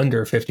at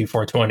under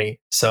 $54.20.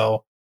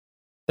 So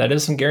that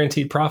is some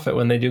guaranteed profit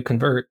when they do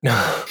convert.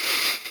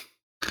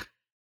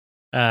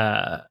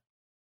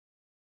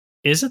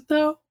 Is it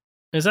though?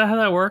 Is that how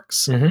that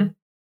works? Mm-hmm.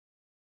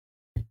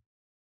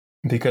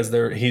 Because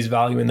he's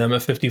valuing them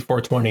at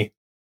 $54.20.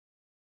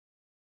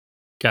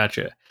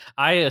 Gotcha.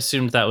 I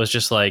assumed that was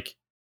just like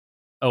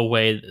a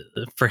way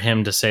for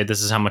him to say,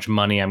 this is how much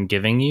money I'm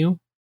giving you.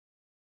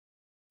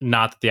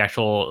 Not that the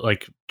actual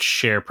like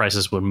share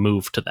prices would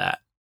move to that.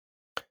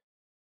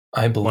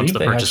 I believe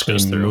they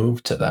actually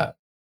moved to that.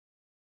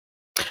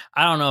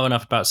 I don't know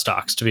enough about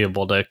stocks to be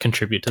able to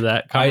contribute to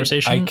that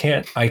conversation. I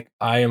can't. I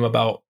am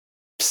about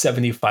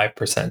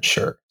 75%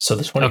 sure. So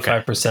the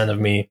 25% of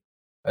me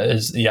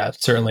is,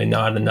 certainly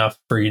not enough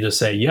for you to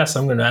say, yes,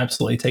 I'm going to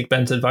absolutely take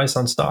Ben's advice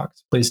on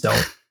stocks. Please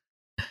don't.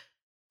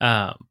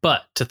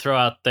 But to throw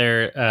out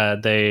there,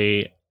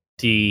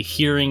 the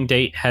hearing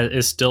date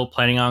is still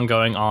planning on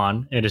going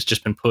on. It has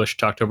just been pushed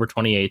to October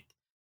 28th.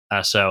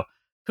 So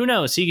who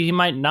knows? He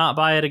might not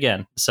buy it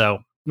again. So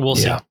we'll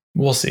see.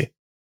 We'll see.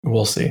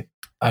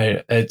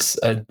 Boy,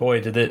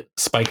 did it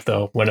spike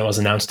though when it was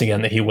announced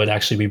again that he would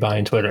actually be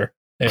buying Twitter.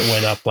 It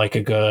went up like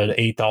a good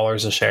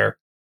 $8 a share.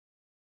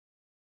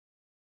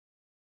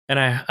 And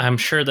I'm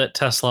sure that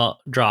Tesla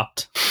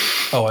dropped.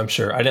 Oh, I'm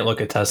sure. I didn't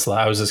look at Tesla.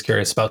 I was just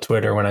curious about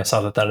Twitter when I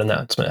saw that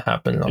announcement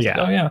happened. I was like,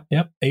 oh yeah,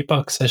 yep,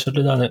 $8. I should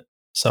have done it.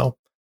 So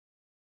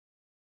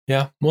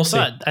yeah, we'll see.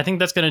 But I think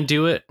that's going to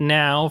do it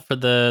now for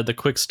the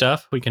quick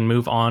stuff. We can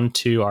move on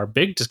to our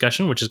big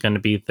discussion, which is going to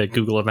be the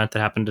Google event that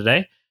happened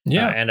today.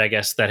 Yeah. And I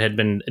guess that had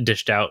been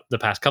dished out the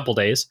past couple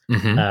days.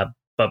 Mm-hmm.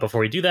 But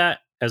before we do that,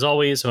 as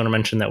always, I want to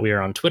mention that we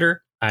are on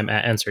Twitter. I'm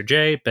at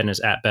AnswerJ. Ben is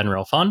at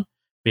BenRealFun.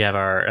 We have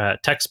our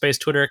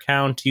text-based Twitter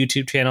account,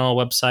 YouTube channel,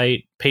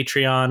 website,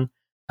 Patreon.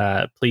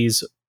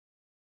 Please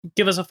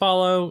give us a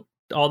follow,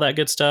 all that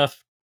good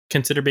stuff.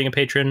 Consider being a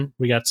patron.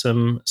 We got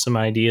some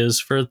ideas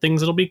for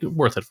things that'll be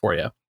worth it for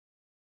you.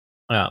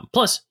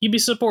 Plus, you'd be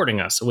supporting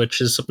us,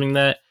 which is something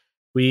that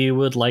we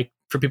would like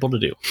for people to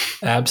do.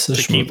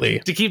 Absolutely.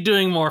 To keep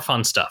doing more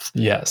fun stuff.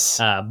 Yes.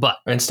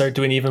 And start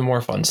doing even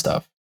more fun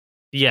stuff.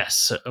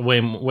 Yes, way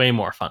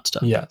more fun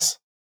stuff. Yes.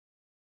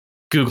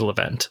 Google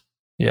event.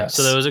 Yes.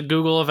 So there was a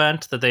Google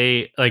event that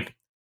they, like,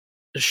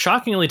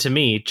 shockingly to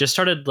me, just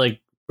started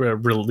like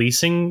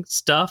releasing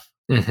stuff.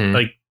 Mm-hmm.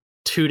 Like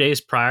 2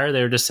 days prior,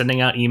 they were just sending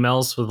out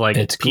emails with like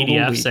it's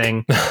PDF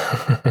saying,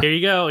 "Here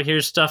you go.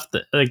 Here's stuff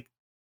that like,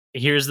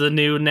 here's the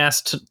new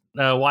Nest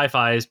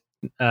Wi-Fi.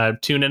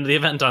 Tune into the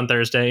event on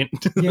Thursday."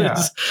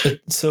 Yeah.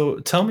 So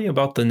tell me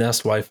about the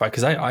Nest Wi-Fi,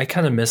 because I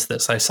kind of missed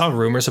this. I saw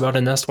rumors about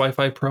a Nest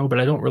Wi-Fi Pro, but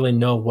I don't really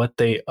know what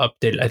they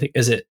updated. I think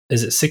is it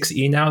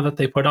 6E now that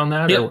they put on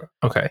that? Yep.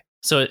 Okay.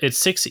 So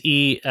it's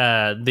 6E.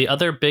 The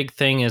other big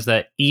thing is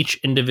that each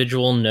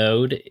individual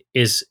node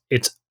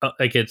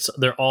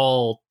they're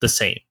all the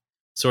same.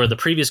 So the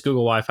previous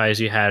Google Wi-Fi's,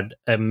 you had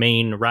a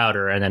main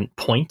router and then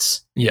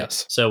points.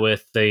 Yes. So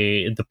with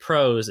the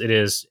Pros, it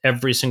is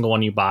every single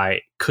one you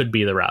buy could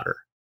be the router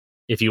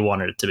if you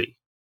wanted it to be.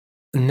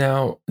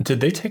 Now,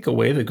 did they take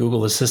away the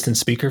Google Assistant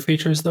speaker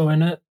features though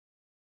in it?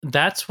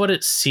 That's what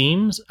it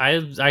seems.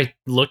 I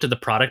looked at the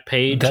product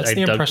page. That's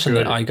the impression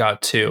that I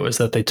got too, is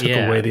that they took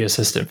away the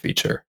assistant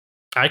feature.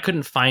 I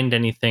couldn't find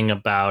anything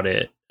about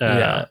it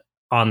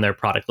on their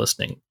product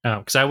listing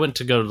because I went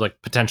to go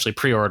like potentially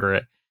pre-order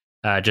it,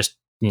 just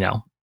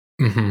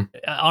mm-hmm.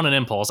 on an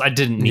impulse. I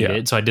didn't need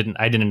it, so I didn't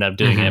end up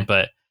doing it.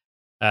 But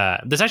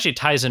this actually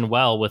ties in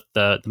well with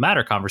the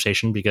Matter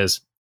conversation,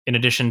 because in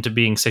addition to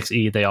being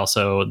 6E,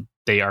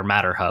 they are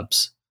Matter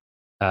hubs,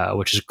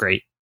 which is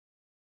great.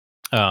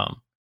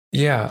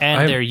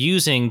 And they're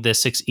using the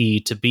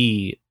 6E to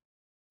be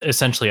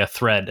essentially a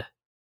thread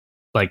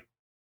like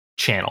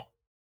channel.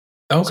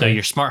 Okay. So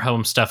your smart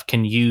home stuff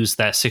can use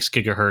that 6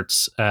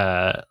 gigahertz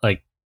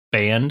like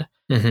band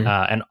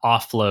and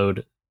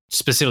offload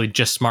specifically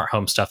just smart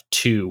home stuff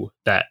to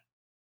that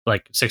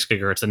like 6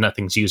 gigahertz that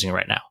nothing's using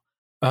right now.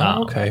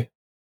 Okay.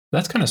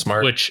 That's kind of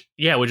smart. Which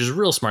is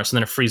real smart. So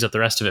then it frees up the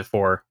rest of it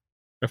for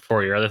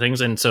your other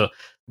things. And so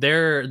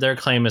their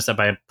claim is that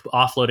by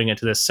offloading it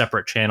to this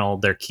separate channel,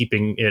 they're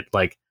keeping it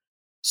like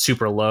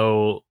super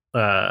low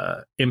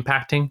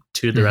impacting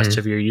to the rest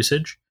of your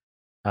usage.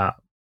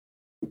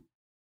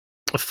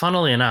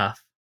 Funnily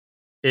enough,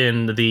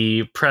 in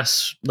the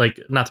press, like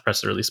not the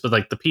press release, but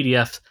like the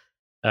PDF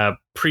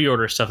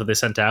pre-order stuff that they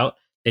sent out,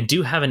 they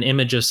do have an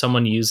image of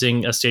someone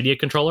using a Stadia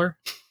controller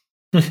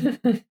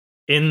in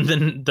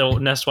the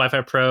Nest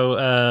Wi-Fi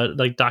Pro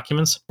like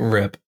documents.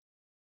 RIP.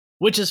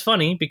 Which is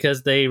funny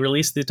because they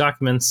released these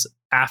documents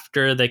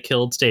after they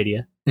killed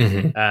Stadia.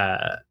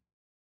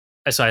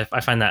 so I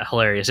find that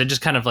hilarious. It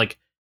just kind of like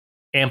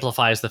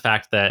amplifies the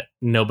fact that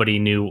nobody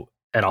knew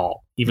at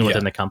all, even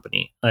within the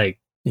company.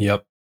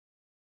 Yep.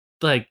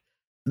 Like,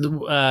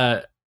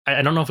 I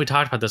don't know if we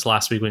talked about this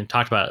last week when we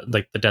talked about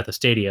like the death of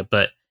Stadia,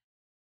 but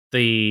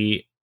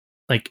the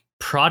like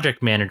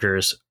project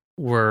managers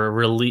were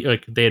really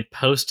like they had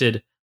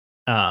posted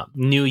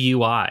new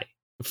UI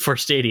for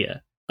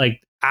Stadia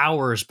like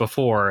hours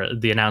before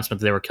the announcement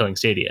that they were killing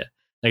Stadia.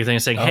 Like they're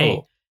saying,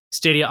 "Hey,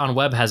 Stadia on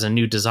web has a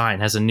new design,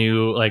 has a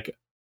new like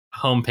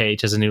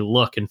homepage, has a new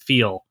look and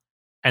feel,"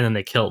 and then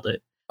they killed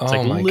it. It's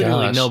like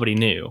literally nobody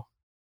knew.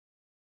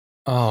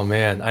 Oh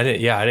man, I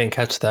didn't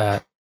catch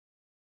that.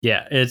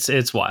 Yeah,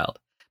 it's wild.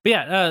 But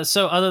yeah,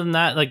 so other than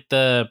that, like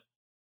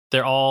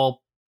they're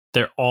all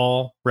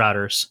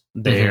routers.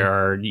 They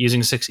are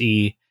using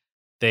 6E.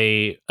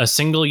 A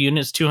single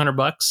unit's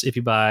 $200. If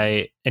you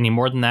buy any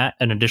more than that,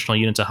 an additional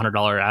unit's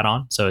 $100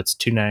 add-on. So it's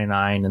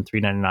 $299 and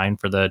 $399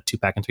 for the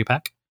 2-pack and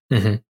 3-pack.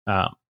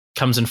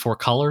 Comes in 4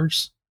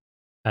 colors.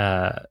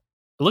 It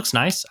looks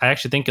nice. I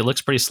actually think it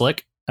looks pretty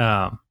slick.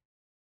 The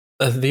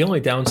only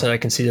downside I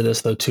can see to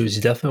this though too is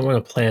you definitely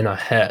want to plan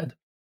ahead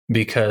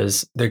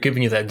because they're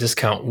giving you that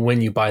discount when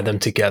you buy them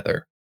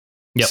together.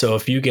 Yep. So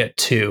if you get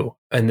 2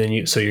 and then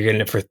you're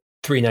getting it for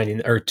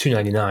 $399 or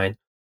 $299,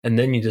 and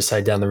then you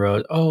decide down the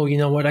road, oh, you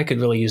know what? I could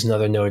really use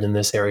another node in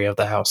this area of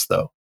the house,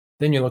 though.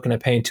 Then you're looking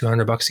at paying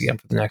 $200 again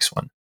for the next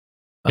one.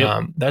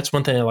 Yep. That's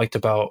one thing I liked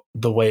about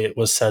the way it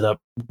was set up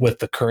with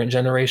the current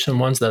generation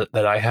ones that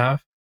I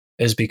have,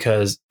 is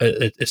because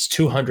it's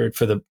 $200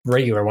 for the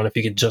regular one if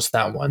you get just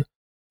that one,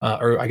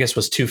 or I guess it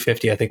was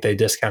 $250. I think they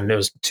discounted it. It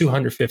was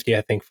 $250,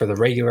 I think, for the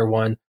regular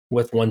one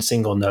with one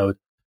single node,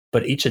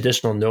 but each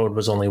additional node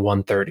was only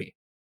 $130.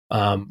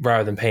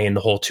 Rather than paying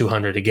the whole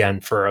 $200 again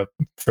for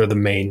the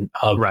main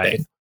hub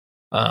thing.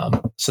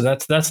 So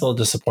that's a little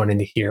disappointing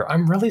to hear.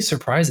 I'm really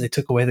surprised they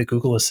took away the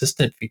Google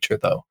Assistant feature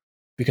though,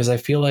 because I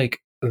feel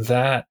like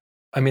that,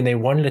 I mean, they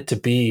wanted it to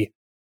be,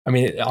 I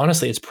mean,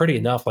 honestly, it's pretty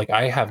enough. Like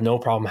I have no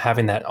problem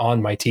having that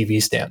on my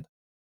TV stand.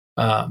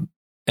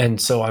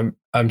 And so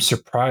I'm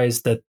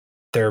surprised that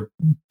they're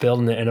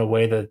building it in a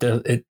way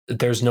that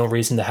there's no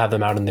reason to have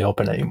them out in the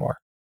open anymore.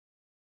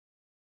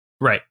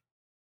 Right.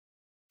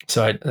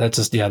 So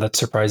that's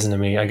surprising to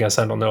me. I guess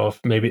I don't know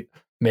if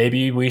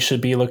maybe we should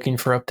be looking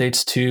for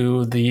updates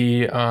to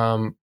the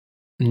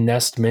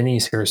Nest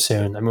Minis here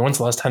soon. I mean, when's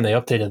the last time they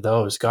updated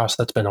those? Gosh,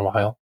 that's been a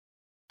while.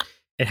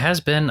 It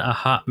has been a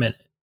hot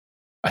minute.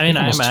 I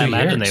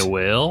imagine they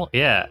will.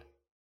 Yeah,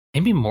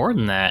 maybe more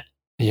than that.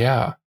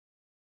 Yeah,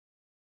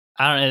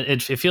 I don't.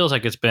 It feels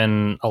like it's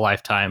been a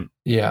lifetime.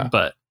 Yeah,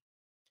 but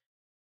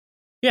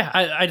yeah,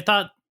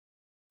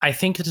 I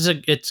think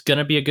it's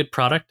gonna be a good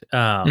product.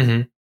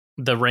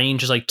 The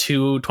range is like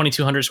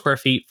 2,200 square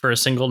feet for a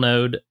single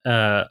node,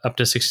 up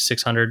to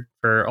 6,600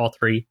 for all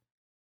 3.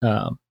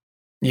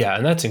 Yeah,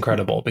 and that's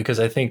incredible because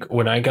I think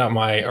when I got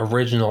my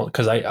original,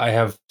 because I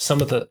have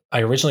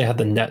I originally had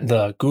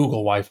the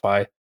Google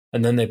Wi-Fi,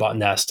 and then they bought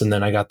Nest, and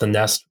then I got the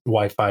Nest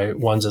Wi-Fi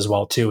ones as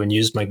well too, and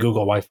used my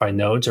Google Wi-Fi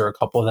nodes, or a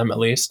couple of them at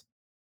least.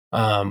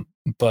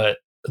 But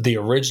the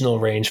original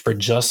range for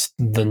just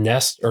the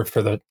Nest, or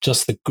for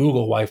just the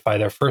Google Wi-Fi,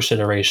 their first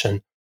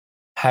iteration,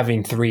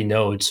 having 3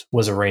 nodes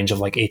was a range of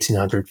like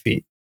 1,800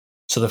 feet.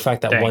 So the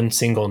fact that one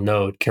single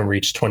node can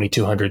reach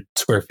 2,200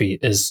 square feet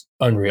is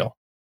unreal.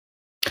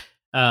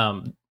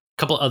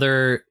 Couple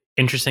other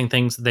interesting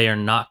things: they are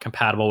not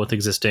compatible with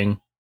existing.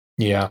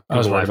 Yeah, I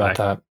was worried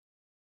about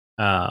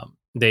that.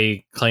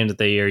 They claim that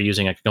they are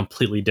using a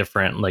completely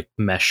different like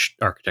mesh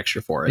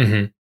architecture for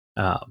it.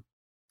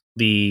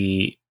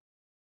 The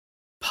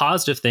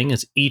positive thing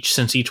is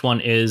since each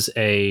one is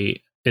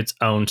its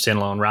own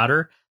standalone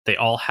router, they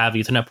all have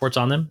Ethernet ports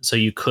on them. So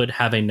you could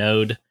have a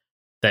node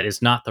that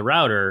is not the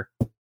router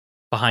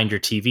behind your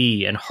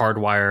TV and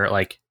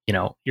hardwire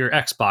your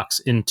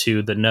Xbox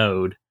into the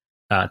node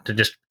to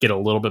just get a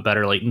little bit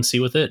better latency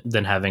with it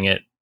than having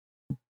it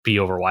be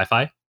over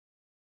Wi-Fi.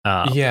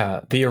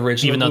 The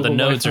original, even though Google the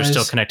nodes Wi-Fis are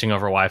still connecting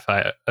over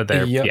Wi-Fi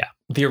there.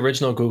 The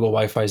original Google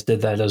Wi-Fis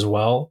did that as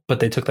well, but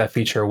they took that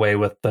feature away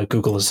with the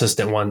Google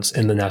Assistant ones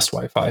in the Nest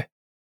Wi-Fi.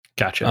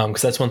 Gotcha.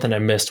 Because that's one thing I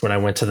missed when I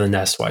went to the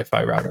Nest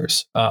Wi-Fi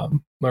routers,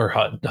 or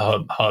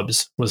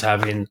hubs, was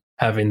having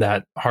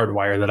that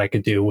hardwire that I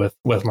could do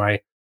with my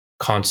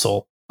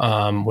console.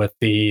 With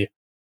the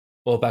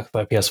back with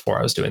my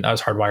PS4, I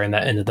was hardwiring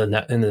that into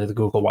the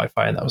Google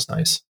Wi-Fi, and that was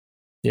nice.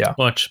 Yeah,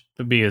 which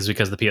is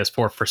because the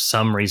PS4 for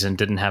some reason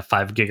didn't have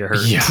 5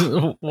 gigahertz.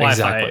 Yeah, Wi-Fi.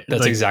 Exactly.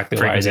 That's exactly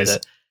why I did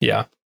it.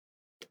 Yeah.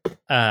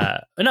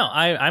 No,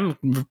 I'm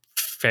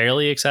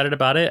fairly excited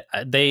about it.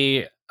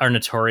 They are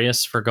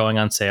notorious for going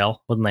on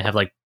sale when they have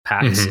like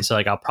packs. So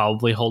like I'll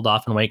probably hold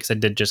off and wait because I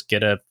did just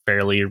get a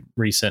fairly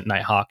recent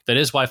Nighthawk that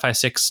is Wi-Fi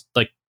 6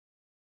 like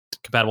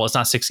compatible. It's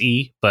not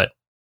 6E, but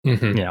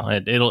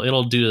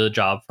it'll do the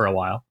job for a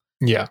while.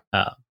 Yeah.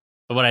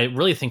 But what I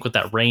really think with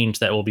that range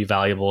that will be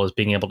valuable is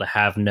being able to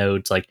have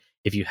nodes like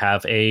if you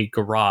have a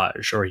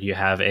garage or you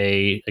have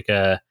a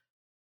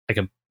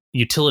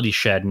utility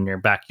shed in your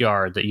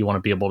backyard that you want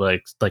to be able to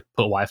like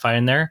put Wi-Fi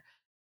in there.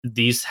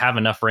 these have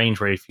enough range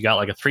where if you got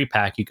like a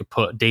 3-pack, you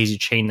could daisy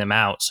chain them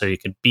out so you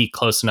could be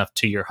close enough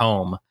to your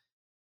home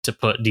to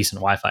put decent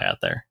Wi-Fi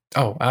out there.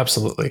 Oh,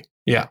 absolutely.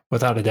 Yeah,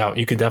 without a doubt.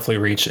 You could definitely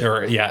reach,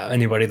 or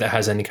anybody that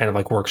has any kind of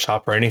like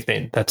workshop or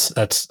anything that's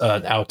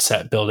an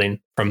outset building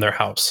from their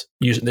house.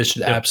 They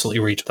should absolutely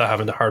reach without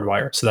having to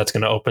hardwire. So that's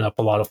going to open up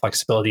a lot of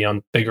flexibility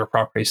on bigger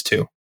properties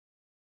too.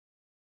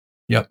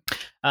 Yep.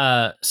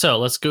 So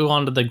let's go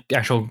on to the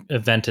actual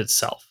event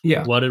itself.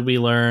 Yeah. What did we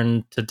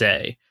learn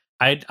today?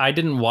 I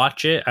didn't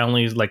watch it. I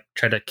only like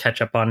tried to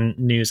catch up on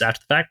news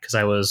after the fact because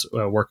I was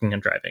working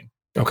and driving.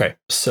 Okay.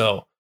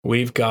 So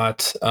we've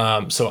got,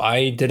 so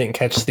I didn't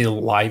catch the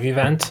live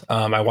event.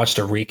 I watched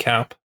a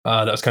recap.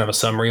 That was kind of a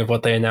summary of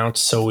what they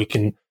announced. So we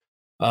can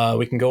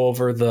go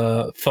over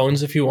the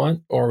phones if you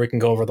want, or we can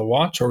go over the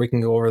watch, or we can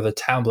go over the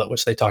tablet,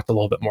 which they talked a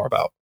little bit more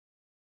about.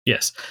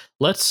 Yes.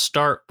 Let's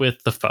start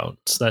with the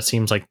phones. That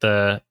seems like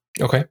the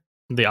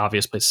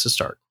obvious place to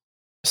start.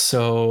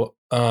 So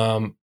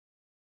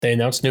they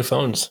announced new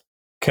phones.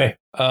 Okay.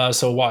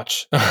 So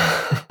watch.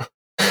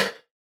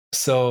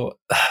 So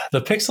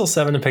the Pixel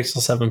 7 and Pixel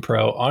 7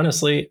 Pro,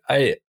 honestly,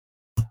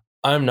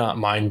 I'm not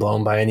mind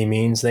blown by any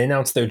means. They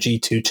announced their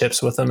G2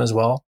 chips with them as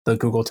well, the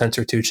Google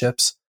Tensor 2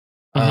 chips.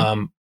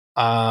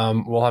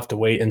 Mm-hmm. We'll have to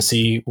wait and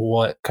see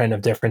what kind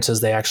of differences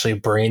they actually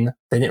bring.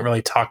 They didn't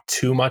really talk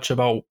too much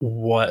about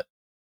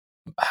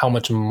how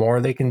much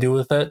more they can do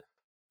with it.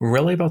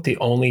 Really, about the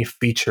only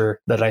feature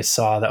that I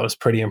saw that was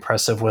pretty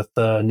impressive with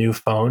the new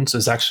phones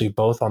is actually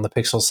both on the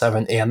Pixel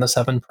 7 and the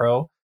 7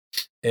 Pro.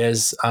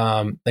 Is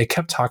they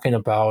kept talking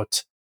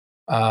about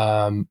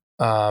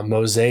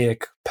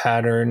mosaic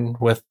pattern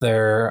with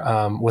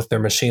their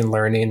machine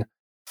learning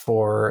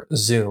for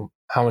zoom,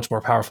 how much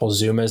more powerful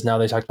zoom is now.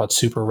 They talked about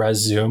super res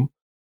zoom.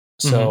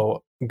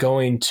 So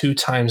going 2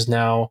 times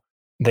now,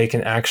 they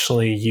can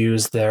actually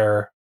use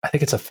I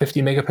think it's a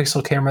 50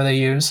 megapixel camera they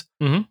use.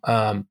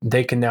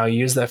 They can now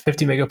use that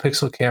 50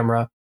 megapixel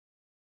camera,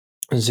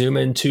 zoom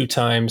in 2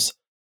 times,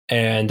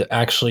 and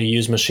actually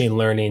use machine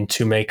learning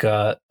to make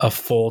a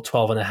full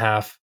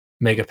 12.5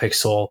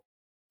 megapixel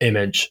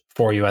image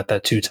for you at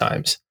that 2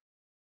 times.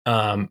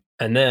 And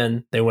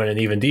then they went in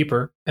even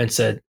deeper and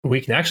said, we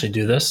can actually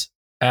do this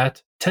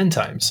at 10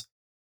 times.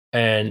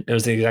 And it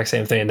was the exact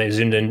same thing. They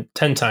zoomed in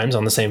 10 times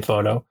on the same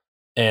photo,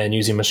 and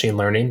using machine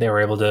learning, they were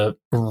able to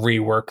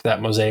rework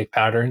that mosaic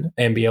pattern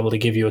and be able to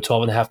give you a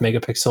 12.5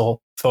 megapixel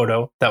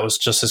photo that was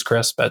just as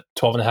crisp at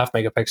 12.5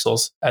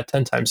 megapixels at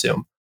 10 times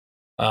zoom.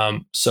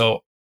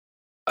 So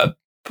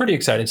pretty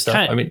exciting stuff.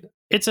 I mean,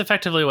 it's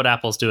effectively what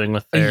Apple's doing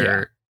with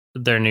their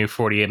new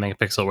 48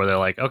 megapixel, where they're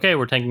like, okay,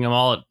 we're bidding them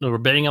all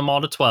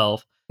to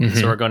 12.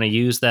 So we're going to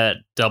use that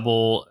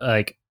double,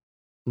 like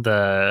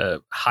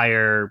the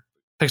higher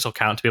pixel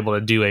count to be able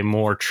to do a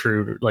more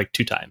true, like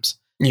 2 times.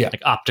 Yeah.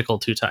 Like optical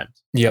 2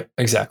 times. Yep,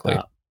 exactly.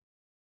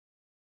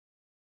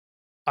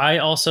 I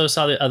also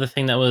saw the other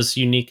thing that was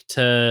unique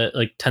to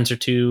like Tensor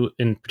 2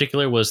 in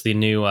particular was the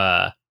new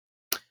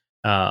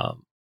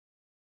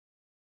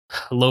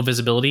low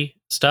visibility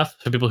stuff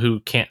for people who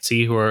can't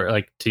see, who are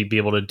like to be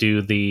able to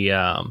do the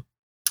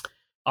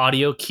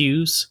audio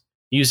cues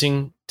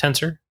using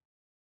Tensor.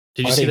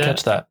 Did you see that? I didn't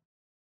catch that.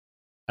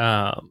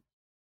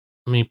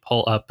 Let me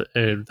pull up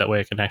that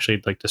way I can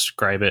actually like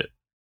describe it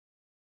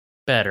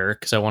better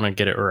because I want to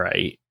get it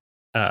right.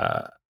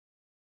 Because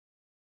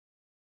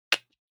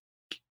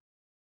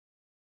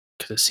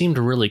it seemed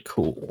really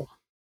cool.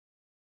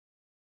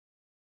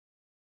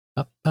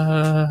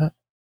 While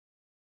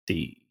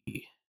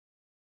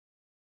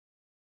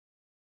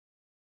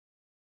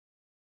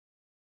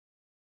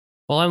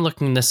I'm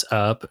looking this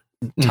up,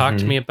 talk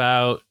to me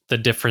about the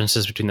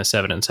differences between the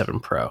 7 and 7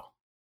 Pro.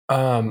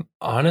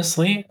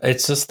 Honestly,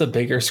 it's just the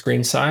bigger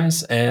screen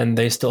size, and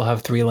they still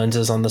have 3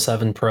 lenses on the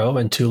 7 Pro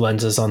and 2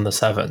 lenses on the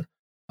 7.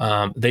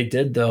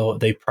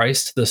 They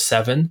priced the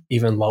 7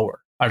 even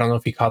lower. I don't know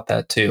if you caught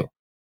that too.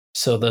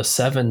 So the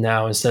 7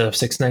 now, instead of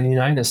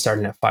 $699, is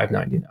starting at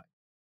 $599.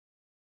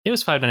 It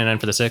was $599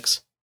 for the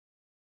 6.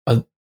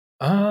 I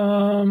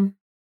thought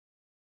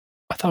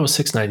it was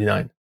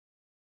 $699.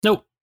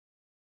 Nope.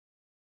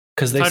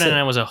 Because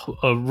 $599 was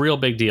a real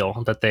big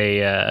deal that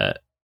they.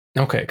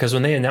 Okay, because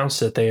when they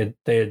announced it, they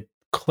had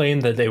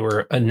claimed that they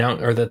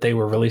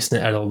were releasing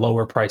it at a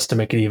lower price to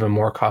make it even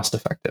more cost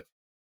effective,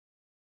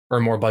 or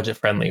more budget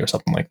friendly, or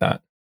something like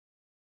that.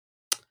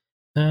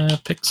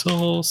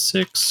 Pixel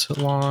 6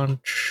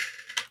 launch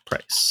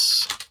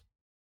price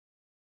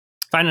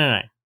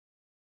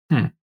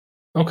 $599.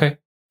 Okay,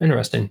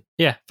 interesting.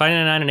 Yeah,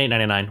 $599 and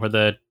 $899 were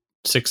the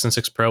 6 and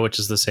 6 Pro, which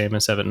is the same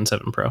as 7 and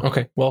 7 Pro.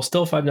 Okay, well,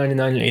 still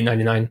 $599 and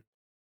 $899.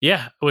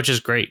 Yeah, which is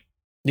great.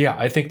 Yeah,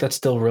 I think that's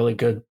still really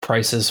good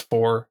prices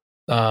for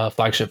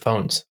flagship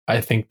phones.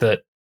 I think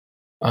that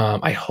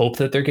I hope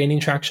that they're gaining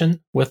traction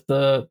with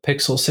the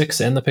Pixel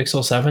 6 and the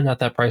Pixel 7 at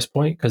that price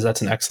point, because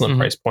that's an excellent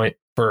price point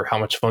for how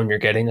much phone you're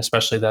getting,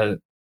 especially that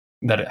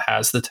it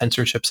has the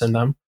Tensor chips in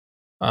them.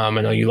 I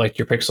know you like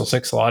your Pixel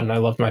 6 a lot, and I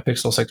loved my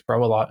Pixel 6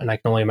 Pro a lot, and I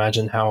can only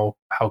imagine how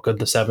good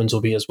the 7s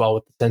will be as well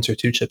with the Tensor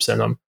 2 chips in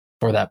them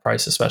for that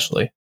price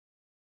especially.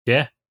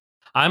 Yeah.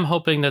 I'm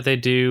hoping that they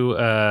do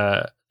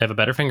have a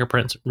better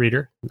fingerprint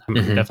reader. I'm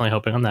definitely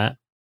hoping on that.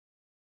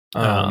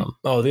 The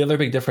other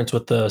big difference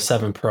with the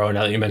 7 Pro,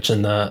 now that you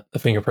mentioned the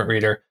fingerprint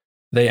reader,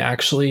 they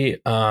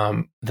actually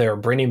they're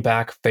bringing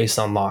back Face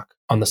Unlock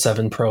on the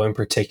 7 Pro in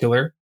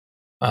particular,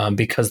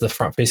 because the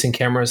front-facing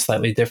camera is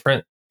slightly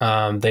different.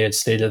 They had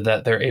stated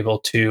that they're able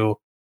to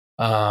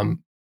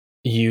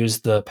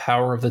use the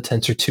power of the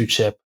Tensor 2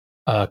 chip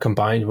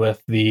combined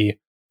with the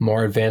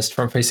more advanced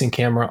front-facing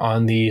camera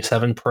on the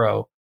 7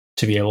 Pro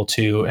to be able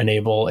to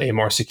enable a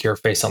more secure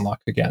Face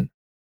Unlock again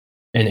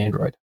in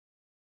Android.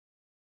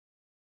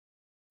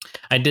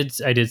 I did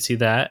see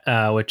that,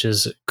 which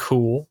is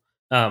cool.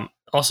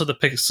 Also,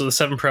 the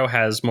 7 Pro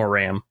has more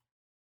RAM.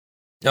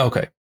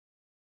 Okay.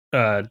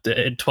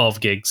 12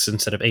 gigs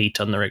instead of 8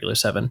 on the regular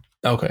 7.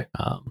 Okay.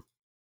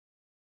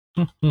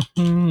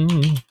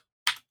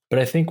 But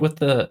I think with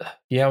the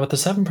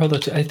 7 Pro,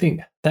 though, I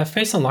think that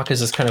Face Unlock is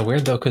just kind of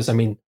weird, though, because I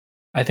mean,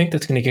 I think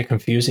that's going to get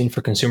confusing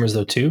for consumers,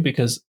 though, too,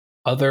 because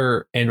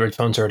other Android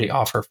phones already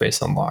offer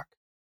Face Unlock.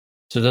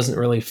 So it doesn't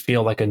really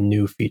feel like a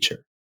new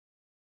feature.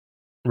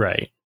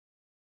 Right.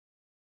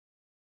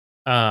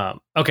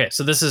 Okay,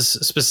 so this is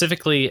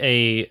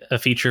specifically a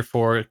feature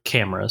for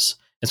cameras.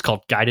 It's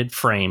called Guided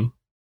Frame.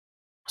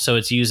 So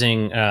it's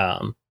using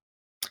the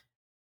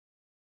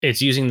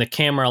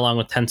camera along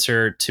with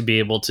Tensor to be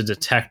able to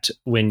detect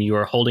when you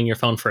are holding your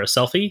phone for a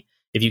selfie.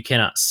 If you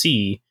cannot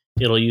see,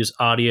 it'll use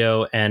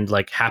audio and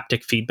like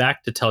haptic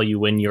feedback to tell you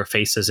when your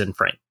face is in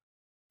frame.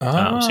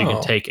 So you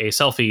can take a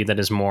selfie that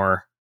is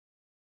more,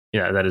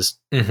 that is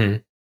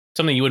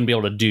something you wouldn't be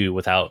able to do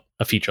without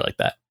a feature like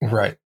that.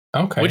 Right.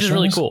 Okay. Which is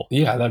really cool.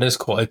 Yeah, that is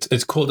cool.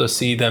 It's cool to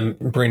see them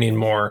bringing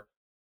more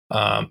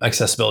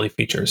accessibility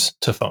features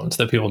to phones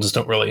that people just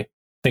don't really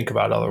think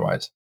about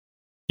otherwise.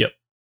 Yep.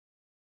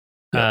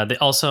 They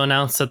also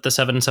announced that the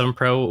 7 and 7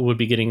 Pro would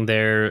be getting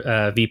their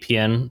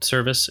VPN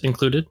service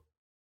included,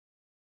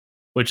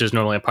 which is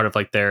normally a part of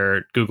like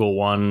their Google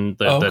One,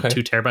 the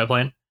 2 terabyte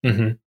plan,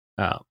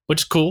 which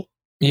is cool.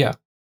 Yeah.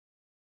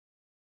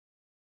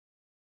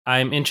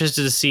 I'm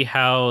interested to see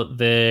how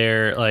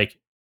their like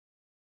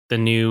the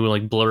new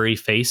like blurry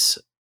face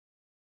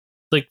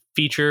like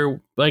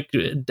feature like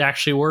it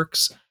actually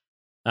works.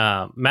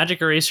 Magic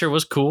Eraser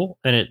was cool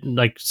and it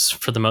like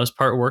for the most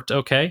part worked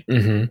okay.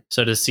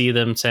 So to see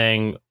them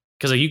saying,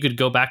 because like, you could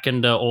go back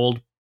into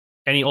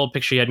any old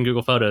picture you had in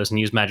Google Photos and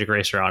use Magic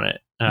Eraser on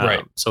it.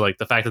 Right. So like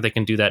the fact that they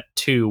can do that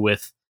too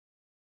with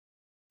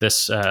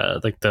this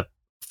like the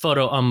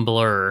photo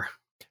unblur.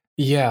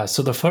 Yeah.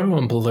 So the photo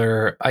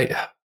unblur,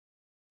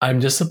 I'm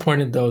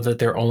disappointed though that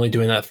they're only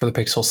doing that for the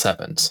Pixel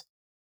 7s.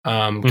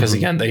 Because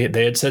again, they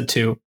had said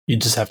too, you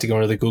just have to go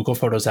into the Google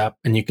Photos app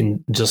and you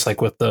can just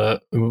like with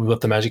the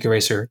Magic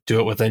Eraser,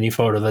 do it with any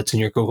photo that's in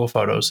your Google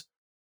Photos.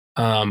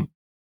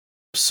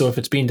 So if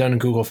it's being done in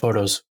Google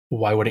Photos,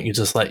 why wouldn't you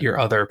just let your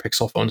other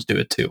Pixel phones do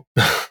it too?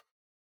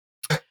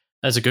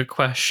 That's a good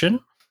question.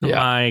 Yeah.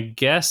 My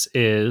guess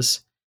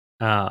is,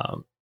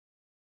 do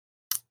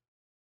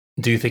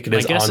you think it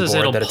is on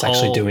board that it's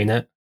actually doing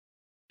it?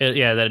 That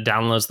it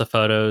downloads the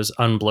photos,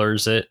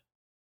 unblurs it,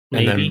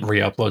 maybe. And then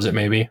re-uploads it,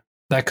 maybe.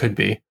 That could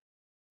be.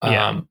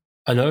 Yeah.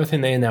 Another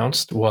thing they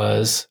announced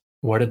was,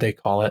 what did they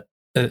call it?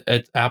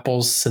 It's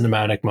Apple's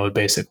cinematic mode,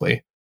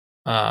 basically.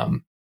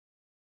 But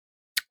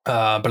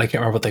I can't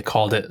remember what they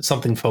called it.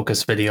 Something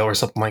focus video or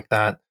something like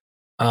that.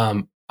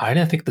 I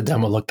didn't think the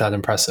demo looked that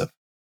impressive.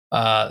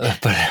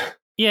 But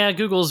yeah,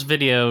 Google's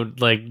video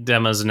like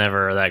demos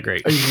never that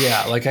great.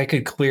 Yeah, like I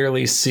could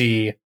clearly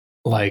see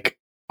like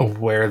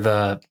where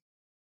the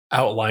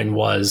outline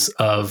was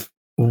of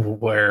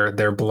where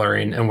they're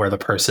blurring and where the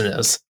person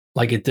is.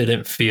 Like it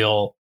didn't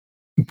feel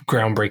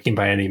groundbreaking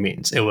by any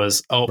means. It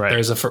was right.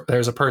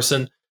 There's a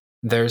person,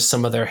 there's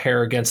some of their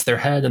hair against their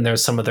head, and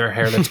there's some of their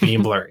hair that's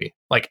being blurry,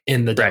 like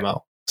in the demo.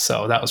 Right.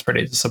 So that was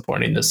pretty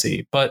disappointing to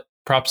see. But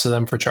props to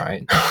them for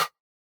trying.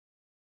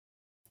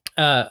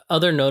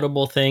 Other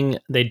notable thing,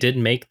 they did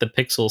make the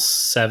Pixel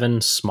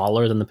 7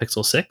 smaller than the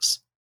Pixel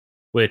 6,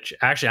 which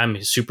actually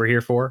I'm super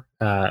here for.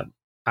 I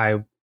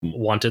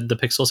wanted the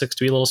Pixel 6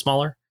 to be a little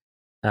smaller.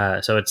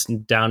 So it's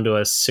down to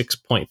a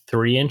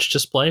 6.3 inch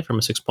display from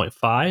a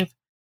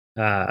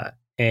 6.5.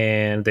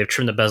 And they've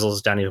trimmed the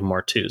bezels down even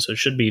more too. So it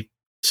should be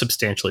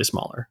substantially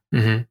smaller.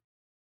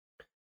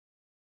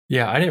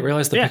 Yeah, I didn't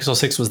realize the Pixel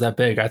 6 was that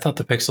big. I thought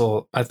it was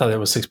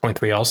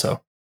 6.3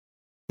 also.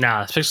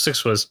 Nah, the Pixel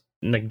 6 was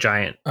like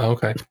giant. Oh,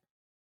 okay.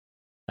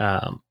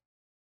 Yeah,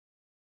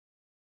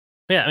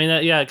 I mean,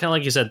 kind of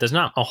like you said, there's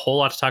not a whole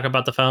lot to talk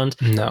about the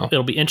phones. No.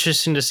 It'll be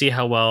interesting to see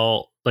how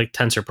well like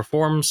Tensor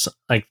performs,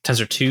 like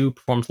Tensor 2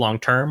 performs long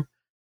term.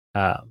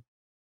 I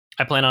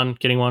plan on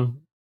getting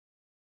one,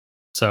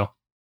 so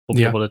we'll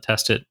be able to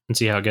test it and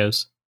see how it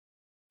goes.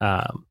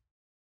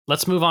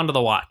 Let's move on to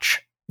the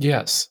watch.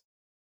 Yes.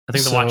 I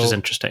think the watch is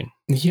interesting.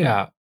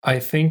 Yeah, I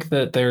think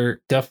that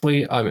they're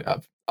definitely,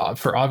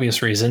 for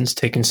obvious reasons,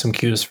 taking some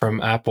cues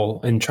from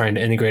Apple and trying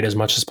to integrate as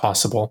much as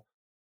possible.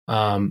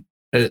 I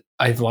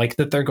like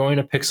that they're going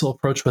a Pixel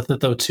approach with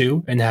it though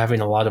too, and having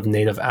a lot of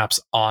native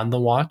apps on the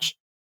watch.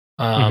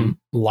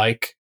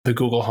 like the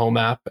Google Home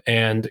app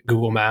and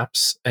Google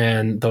Maps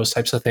and those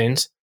types of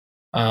things.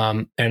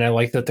 And I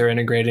like that they're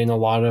integrating a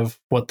lot of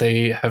what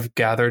they have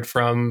gathered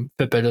from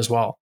Fitbit as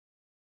well.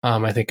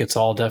 I think it's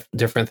all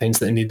different things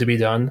that need to be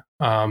done.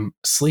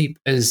 Sleep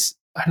is,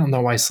 I don't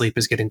know why sleep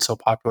is getting so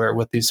popular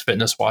with these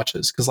fitness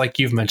watches. Because like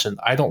you've mentioned,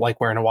 I don't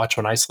like wearing a watch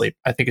when I sleep.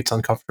 I think it's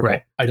uncomfortable.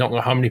 Right. I don't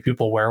know how many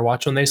people wear a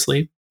watch when they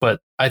sleep,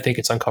 but I think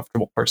it's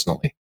uncomfortable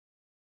personally.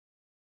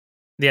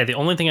 Yeah, the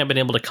only thing I've been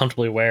able to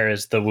comfortably wear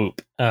is the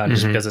Whoop,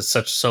 just because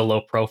it's so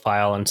low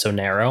profile and so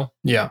narrow.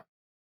 Yeah.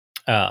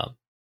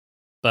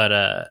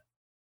 But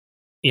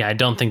yeah, I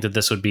don't think that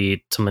this would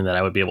be something that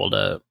I would be able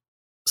to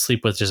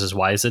sleep with just as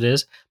wide as it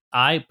is.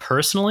 I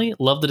personally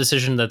love the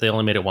decision that they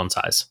only made it one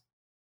size.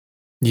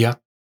 Yeah.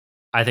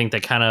 I think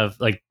that kind of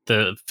like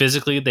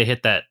physically they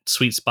hit that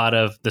sweet spot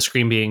of the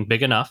screen being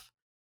big enough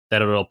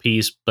that it'll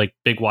appease like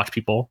big watch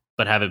people,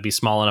 but have it be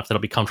small enough that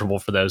it'll be comfortable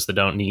for those that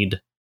don't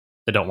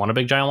want a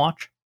big giant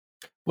watch.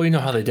 Well, you know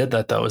how they did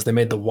that though, is they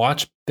made the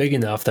watch big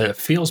enough that it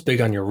feels big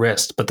on your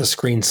wrist, but the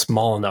screen's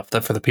small enough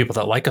that for the people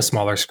that like a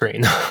smaller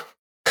screen,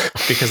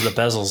 because the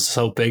bezel's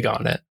so big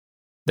on it,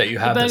 that you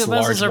have this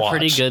large watch. The bezels are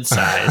pretty good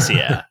size,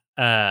 yeah.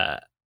 I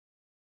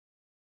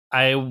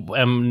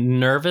am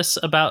nervous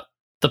about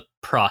the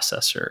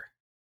processor.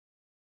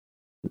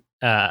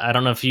 I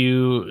don't know if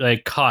you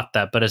caught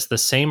that, but it's the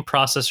same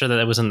processor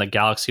that was in the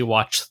Galaxy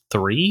Watch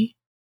 3.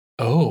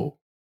 Oh.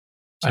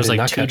 So it's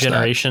like 2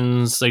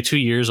 generations, like 2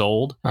 years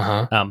old.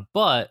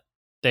 But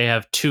they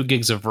have 2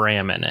 gigs of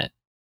RAM in it.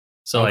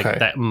 So like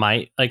that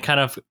might like kind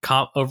of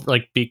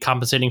be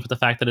compensating for the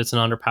fact that it's an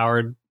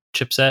underpowered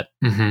chipset.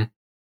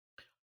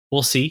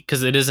 We'll see,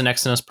 because it is an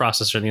Exynos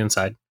processor on the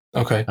inside.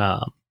 Okay.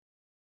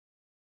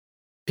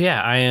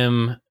 Yeah,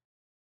 I'm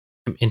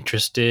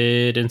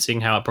interested in seeing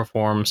how it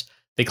performs.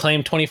 They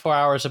claim 24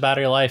 hours of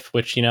battery life,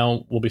 which,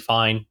 will be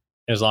fine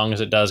as long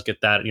as it does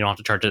get that. You don't have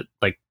to charge it,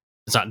 like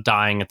it's not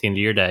dying at the end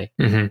of your day.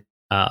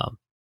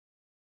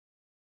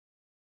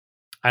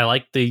 I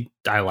like the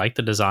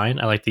design.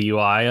 I like the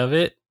UI of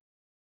it.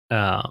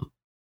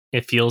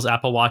 It feels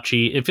Apple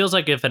Watchy. It feels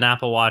like if an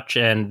Apple Watch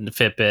and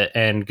Fitbit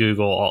and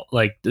Google,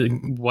 like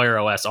Wear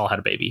OS, all had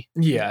a baby.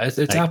 Yeah, it's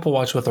like, Apple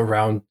Watch with a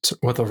round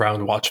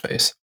watch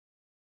face.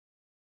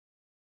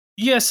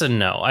 Yes and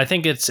no. I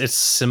think it's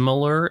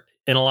similar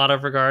in a lot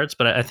of regards,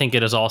 but I think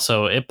it is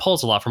also, it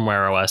pulls a lot from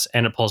Wear OS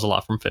and it pulls a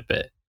lot from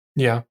Fitbit.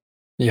 Yeah.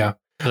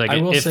 Like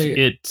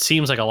it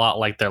seems like a lot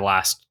like their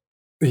last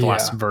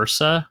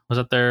Versa. Was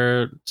that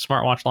their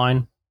smartwatch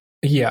line?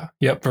 Yeah.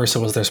 Yep. Versa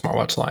was their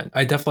smartwatch line.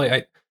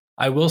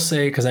 I will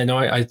say, because I know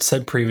I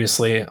said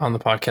previously on the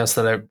podcast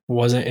that I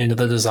wasn't into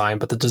the design,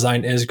 but the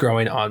design is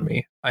growing on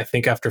me. I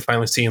think after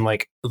finally seeing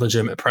like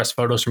legitimate press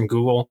photos from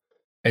Google,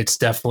 it's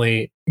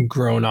definitely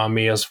grown on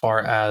me as far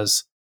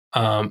as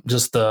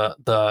just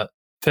the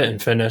fit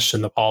and finish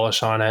and the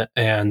polish on it,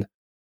 and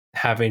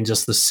having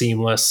just the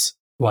seamless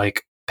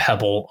like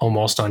pebble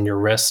almost on your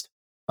wrist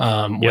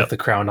with the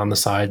crown on the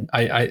side.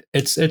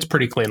 It's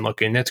pretty clean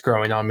looking. It's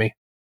growing on me.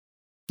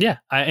 Yeah,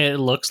 it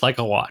looks like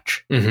a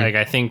watch. Like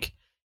I think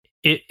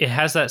it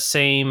has that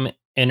same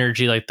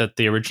energy like that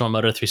the original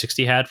Moto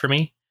 360 had for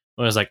me.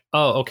 It was like,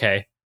 oh,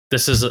 okay,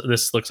 this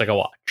looks like a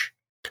watch.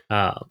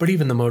 But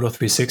even the Moto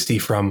 360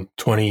 from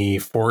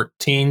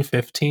 2014,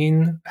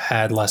 15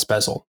 had less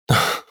bezel.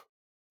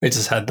 It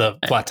just had the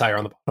flat tire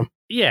on the bottom.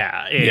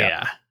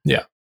 Yeah.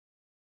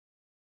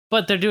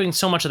 But they're doing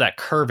so much of that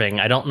curving.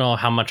 I don't know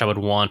how much I would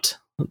want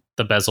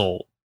the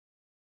bezel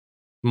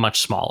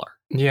much smaller.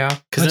 Yeah,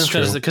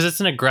 because it's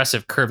an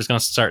aggressive curve. It's going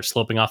to start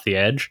sloping off the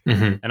edge.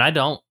 And I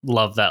don't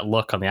love that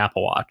look on the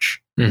Apple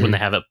Watch when they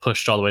have it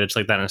pushed all the way to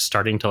like that and it's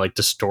starting to like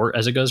distort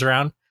as it goes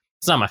around.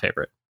 It's not my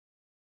favorite.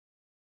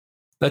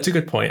 That's a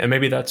good point. And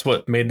maybe that's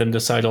what made them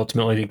decide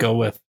ultimately to go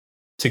with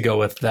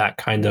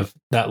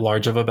that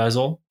large of a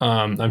bezel.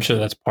 I'm sure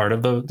that's part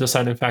of the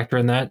deciding factor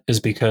in that, is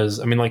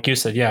because, I mean, like you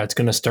said, yeah, it's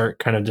going to start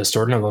kind of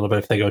distorting a little bit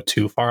if they go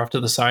too far off to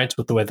the sides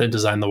with the way they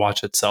design the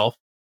watch itself.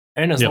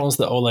 And as long as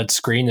the OLED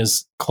screen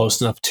is close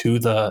enough to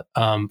the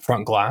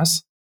front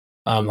glass,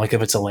 like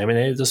if it's a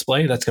laminated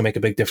display, that's going to make a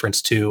big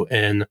difference too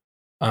in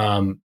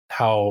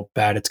how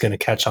bad it's going to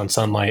catch on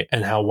sunlight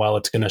and how well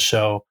it's going to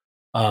show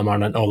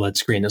on an OLED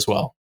screen as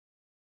well.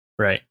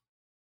 Right.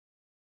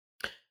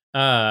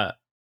 Yeah,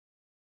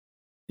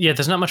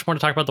 there's not much more to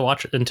talk about the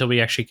watch until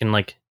we actually can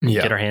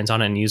get our hands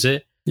on it and use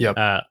it. Yep.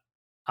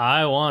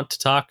 I want to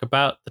talk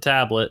about the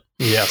tablet.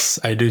 Yes,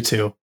 I do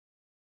too.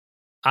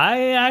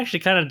 I actually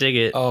kind of dig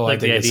it. Oh, I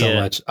dig it so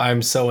much.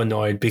 I'm so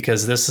annoyed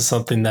because this is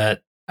something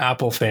that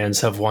Apple fans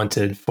have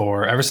wanted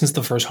for ever since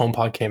the first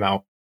HomePod came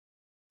out.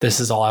 This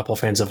is all Apple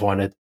fans have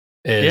wanted,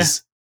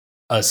 is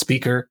a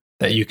speaker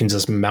that you can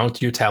just mount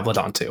your tablet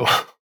onto.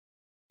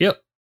 Yep.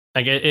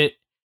 Like it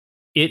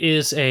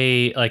is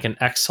an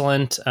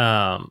excellent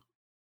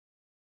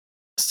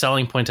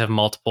selling point to have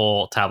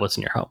multiple tablets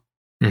in your home.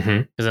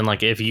 Because then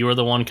if you are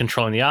the one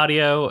controlling the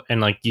audio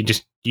and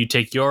you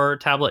take your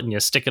tablet and you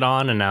stick it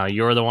on and now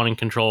you're the one in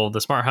control of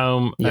the smart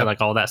home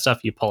and all that stuff,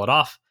 you pull it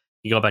off,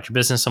 you go about your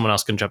business, someone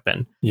else can jump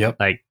in. Yep.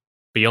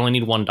 but you only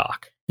need one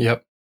dock.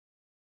 Yep.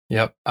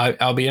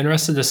 I'll be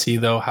interested to see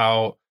though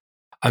how.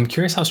 I'm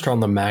curious how strong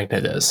the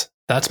magnet is.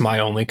 That's my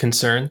only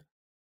concern.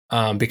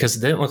 Because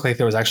it didn't look like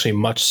there was actually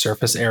much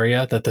surface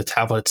area that the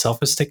tablet itself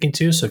is sticking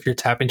to. So if you're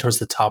tapping towards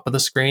the top of the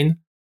screen,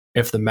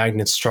 if the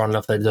magnet's strong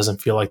enough that it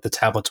doesn't feel like the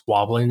tablet's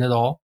wobbling at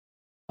all,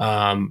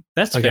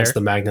 that's against fair.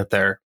 the magnet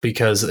there,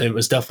 because it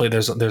was definitely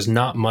there's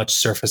not much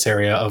surface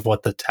area of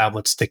what the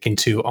tablet's sticking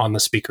to on the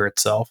speaker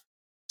itself.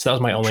 So that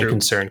was my only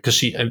concern, because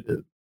she,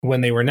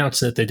 when they were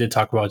announcing it, they did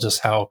talk about just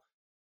how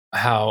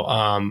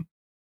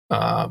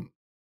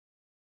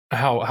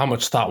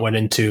much thought went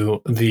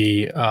into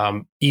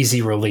the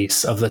easy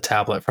release of the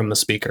tablet from the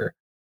speaker.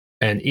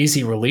 And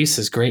easy release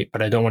is great,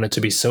 but I don't want it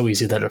to be so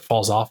easy that it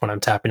falls off when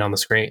I'm tapping on the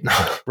screen.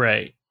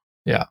 Right.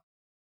 Yeah.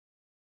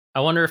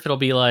 I wonder if it'll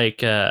be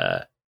like,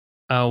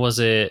 was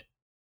it?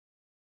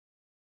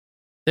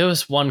 There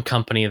was one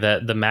company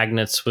that the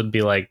magnets would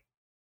be like,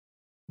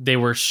 they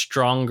were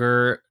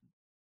stronger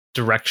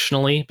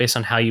directionally based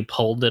on how you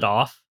pulled it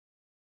off.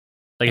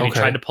 Like if you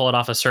tried to pull it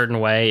off a certain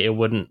way, it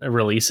wouldn't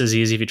release as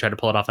easy if you tried to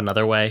pull it off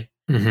another way.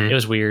 It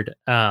was weird.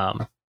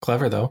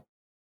 Clever though.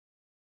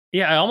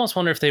 Yeah, I almost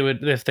wonder if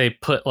they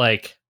put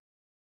like,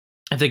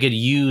 if they could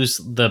use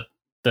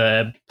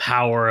the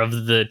power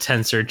of the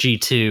Tensor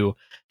G2 to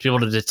be able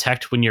to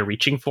detect when you're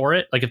reaching for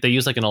it. Like if they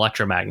use like an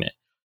electromagnet,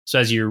 so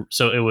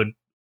it would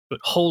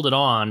hold it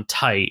on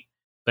tight,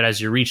 but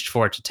as you reached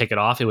for it to take it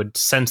off, it would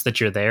sense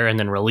that you're there and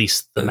then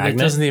release the magnet. It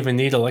doesn't even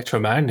need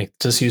electromagnet.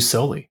 Just use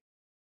Soli.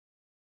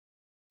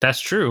 That's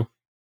true.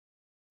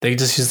 They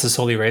just use the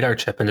Soli radar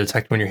chip and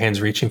detect when your hand's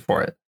reaching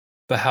for it.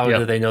 But how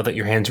do they know that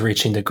your hand's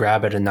reaching to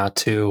grab it and not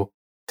to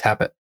tap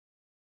it?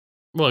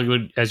 Well, it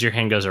would, as your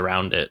hand goes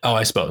around it. Oh,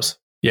 I suppose.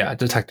 Yeah,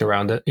 detect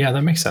around it. Yeah,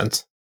 that makes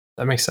sense.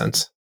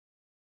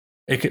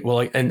 It could,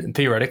 well, and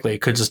theoretically,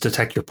 it could just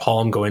detect your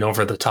palm going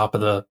over the top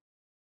of the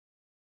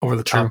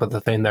top of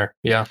the thing there.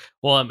 Yeah.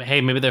 Well,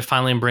 hey, maybe they're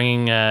finally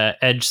bringing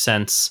Edge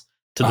Sense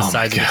to the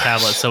sides of the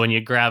tablet, so when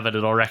you grab it,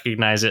 it'll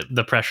recognize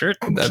the pressure.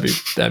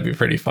 That'd be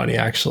pretty funny,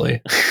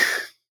 actually.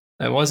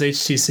 That was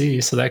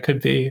HTC, so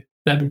that'd be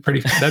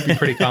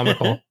pretty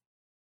comical.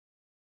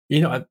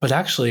 You know, but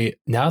actually,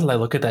 now that I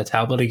look at that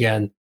tablet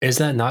again, is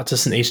that not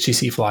just an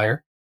HTC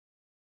Flyer?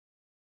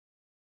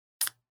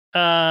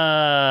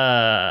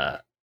 I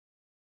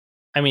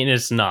mean,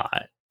 it's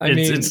not.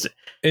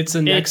 It's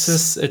a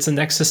Nexus. It's a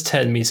Nexus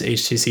 10 meets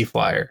HTC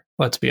Flyer.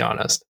 Let's be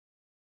honest.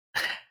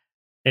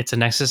 It's a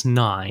Nexus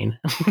 9.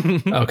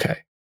 Okay.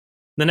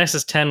 The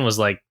Nexus 10 was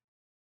like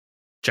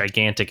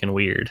gigantic and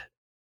weird.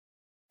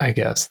 I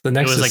guess the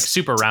Nexus, it was like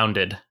super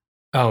rounded.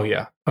 Oh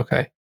yeah.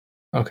 Okay.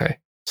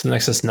 So the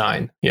Nexus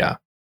 9. Yeah.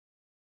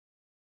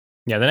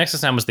 Yeah, the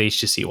Nexus 9 was the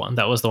HTC one.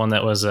 That was the one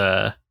that was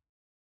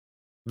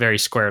very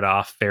squared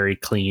off, very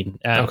clean.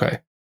 Okay.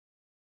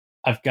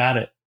 I've got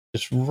it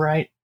just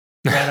right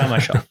on my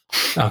shelf.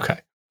 Okay.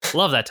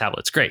 Love that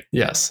tablet. It's great.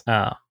 Yes.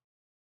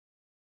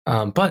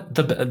 But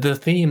the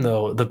theme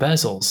though, the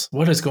bezels,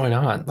 what is going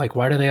on? Like,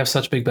 why do they have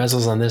such big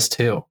bezels on this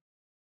too?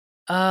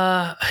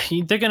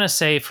 They're gonna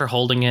say for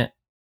holding it.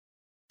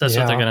 That's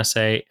what they're gonna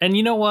say. And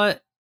you know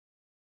what?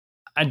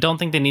 I don't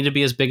think they need to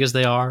be as big as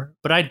they are,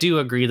 but I do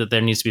agree that there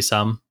needs to be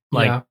some.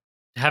 Like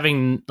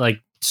having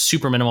like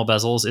super minimal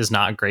bezels is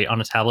not great on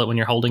a tablet when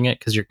you're holding it,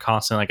 because you're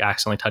constantly like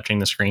accidentally touching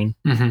the screen.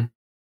 Mm-hmm.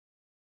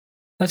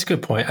 That's a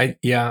good point. I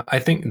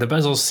think the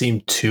bezels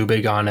seem too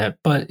big on it,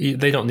 but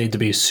they don't need to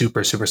be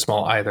super, super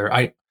small either.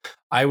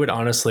 I would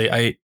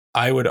honestly,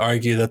 I would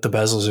argue that the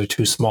bezels are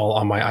too small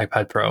on my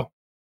iPad Pro.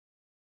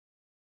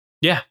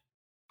 Yeah.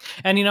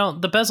 And you know,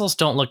 the bezels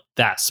don't look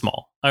that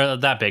small or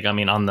that big. I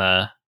mean, on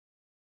the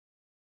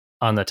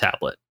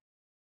tablet,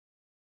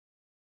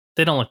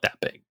 they don't look that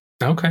big.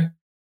 Okay.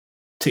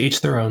 To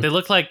each their own. They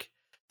look like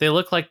the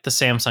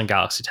Samsung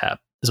Galaxy Tab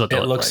is what they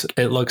look like.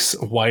 It looks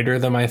wider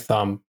than my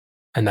thumb,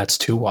 and that's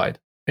too wide.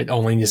 It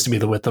only needs to be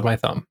the width of my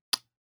thumb.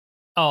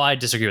 Oh, I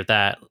disagree with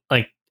that.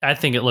 Like, I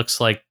think it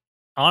looks like,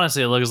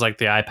 honestly, it looks like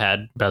the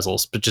iPad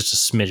bezels, but just a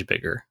smidge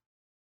bigger.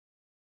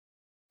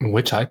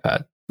 Which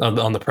iPad?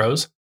 On the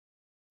Pros?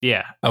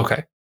 Yeah.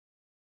 Okay.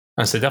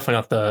 I say definitely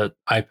not the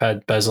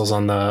iPad bezels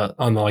on the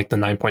like the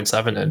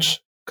 9.7 inch,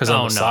 because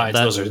on the sides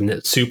those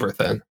are super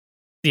thin.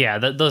 Yeah, I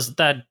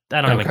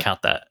don't even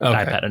count that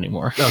iPad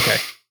anymore. Okay,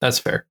 that's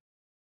fair.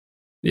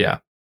 Yeah.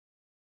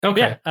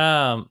 Okay.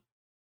 Yeah.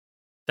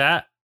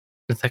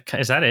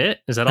 Is that it?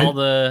 Is that all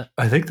the?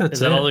 I think that's. Is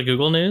that all the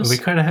Google news? We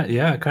kind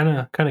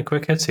of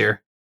quick hits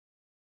here.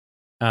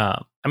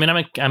 I mean,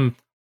 I'm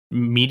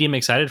medium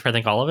excited for I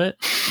think all of it.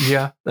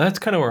 Yeah, that's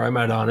kind of where I'm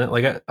at on it.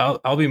 Like,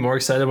 I'll be more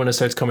excited when it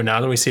starts coming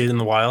out and we see it in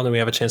the wild and we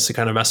have a chance to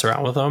kind of mess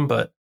around with them.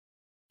 But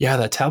yeah,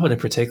 that tablet in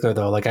particular,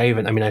 though, like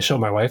I showed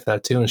my wife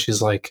that too, and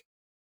she's like,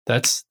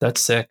 "That's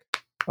sick."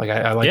 Like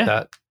I like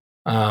that.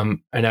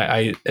 And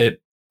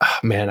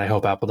I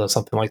hope Apple does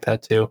something like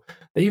that too.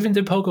 They even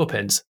did pogo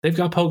pins. They've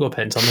got pogo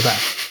pins on the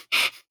back.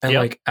 And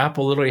like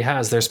Apple literally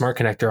has their smart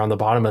connector on the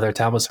bottom of their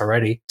tablets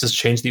already. Just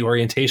change the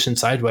orientation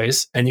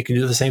sideways and you can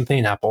do the same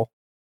thing, Apple.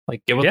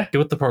 Like get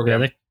with the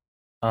program.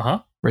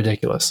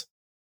 Ridiculous.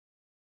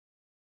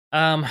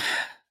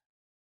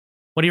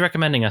 What are you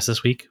recommending us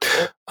this week?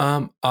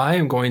 I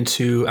am going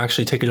to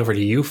actually take it over to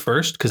you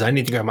first because I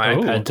need to grab my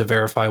iPad to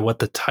verify what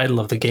the title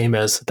of the game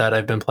is that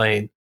I've been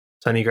playing.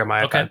 So I need to grab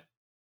my iPad.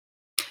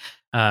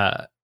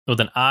 Well,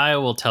 then I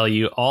will tell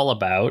you all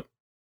about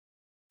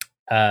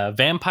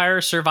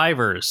Vampire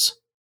Survivors.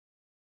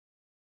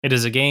 It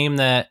is a game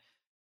that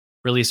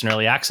released in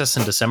early access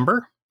in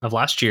December of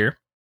last year.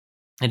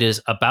 It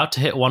is about to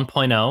hit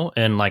 1.0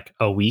 in like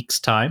a week's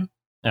time.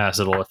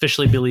 So it'll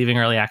officially be leaving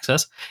early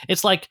access.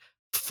 It's like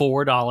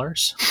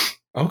 $4.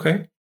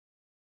 Okay.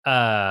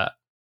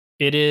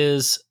 It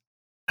is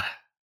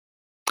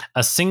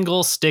a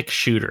single stick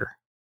shooter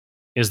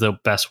is the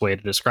best way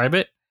to describe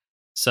it.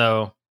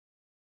 So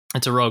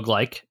it's a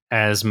roguelike,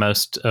 as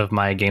most of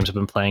my games I've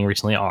been playing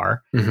recently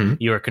are. Mm-hmm.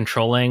 You are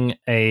controlling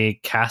a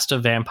cast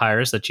of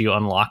vampires that you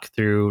unlock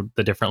through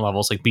the different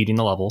levels, like beating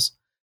the levels.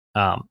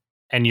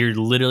 And you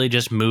literally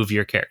just move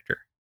your character.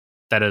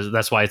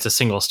 That's why it's a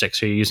single stick.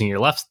 So you're using your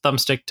left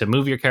thumbstick to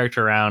move your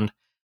character around,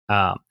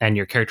 and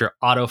your character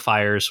auto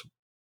fires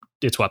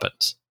its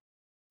weapons.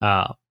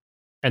 And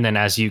then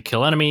as you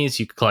kill enemies,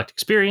 you collect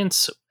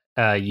experience.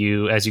 As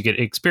you get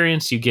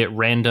experience, you get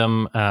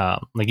random,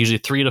 like usually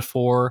 3 to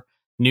 4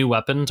 new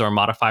weapons or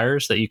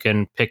modifiers that you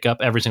can pick up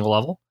every single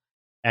level.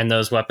 And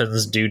those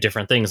weapons do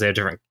different things. They have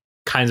different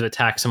kinds of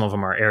attacks. Some of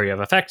them are area of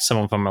effect. Some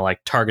of them are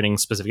like targeting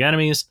specific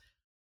enemies.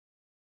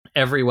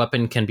 Every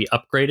weapon can be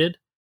upgraded.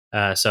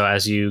 So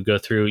as you go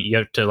through, you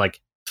have to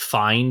like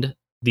find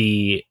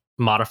the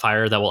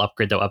modifier that will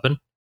upgrade the weapon.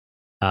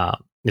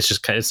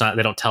 It's not,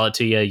 they don't tell it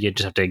to you. You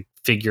just have to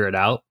figure it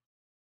out.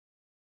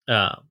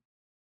 And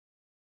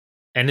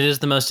it is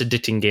the most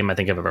addicting game I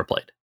think I've ever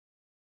played.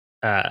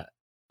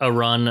 A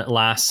run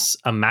lasts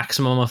a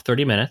maximum of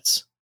 30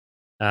 minutes.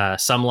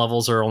 Some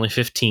levels are only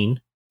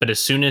 15, but as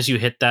soon as you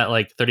hit that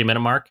like 30-minute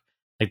mark,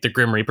 like the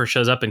Grim Reaper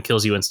shows up and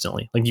kills you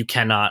instantly. Like you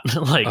cannot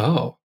like.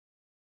 Oh.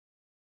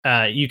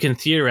 You can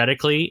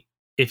theoretically,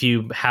 if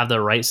you have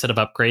the right set of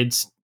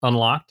upgrades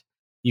unlocked,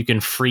 you can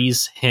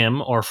freeze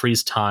him or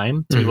freeze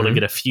time to be able to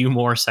get a few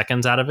more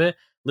seconds out of it.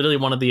 Literally,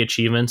 one of the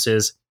achievements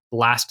is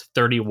last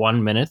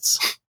 31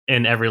 minutes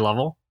in every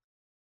level.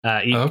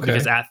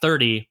 Because at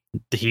 30,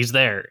 he's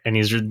there and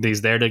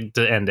he's there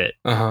to end it.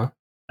 But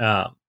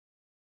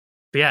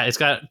yeah, it's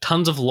got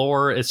tons of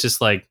lore. It's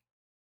just like,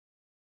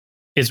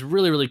 it's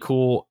really, really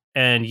cool.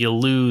 And you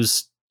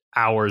lose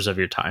hours of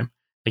your time.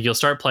 Like you'll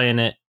start playing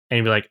it and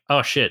you'll be like,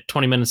 oh shit,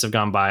 20 minutes have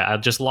gone by. I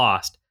just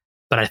lost.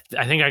 But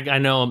I think I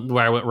know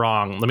where I went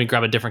wrong. Let me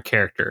grab a different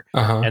character.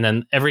 And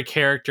then every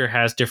character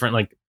has different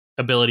like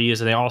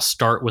abilities and they all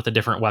start with a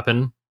different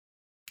weapon.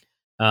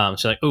 So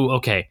like, oh,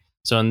 okay.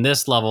 So in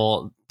this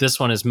level, this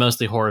one is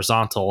mostly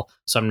horizontal.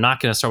 So I'm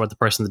not going to start with the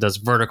person that does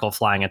vertical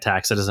flying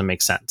attacks. That doesn't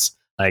make sense.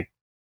 Like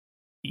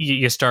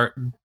you start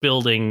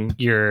planning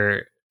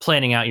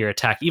out your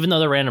attack. Even though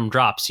the random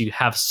drops, you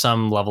have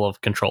some level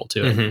of control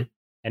to it.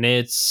 And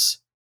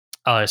it's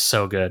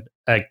so good.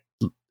 Like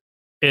it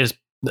is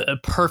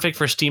perfect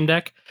for Steam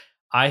Deck.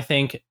 I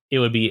think it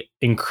would be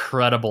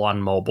incredible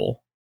on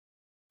mobile.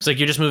 It's like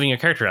you're just moving your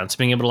character around. So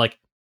being able to like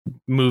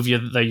move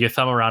your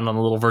thumb around on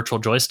a little virtual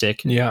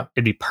joystick, it'd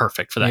be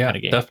perfect for that kind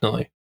of game.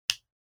 Definitely.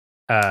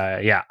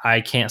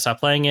 I can't stop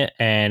playing it.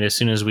 And as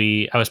soon as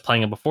I was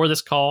playing it before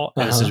this call,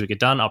 and as soon as we get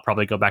done, I'll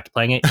probably go back to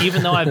playing it.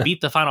 Even though I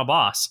beat the final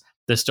boss,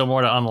 there's still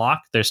more to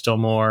unlock. There's still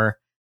more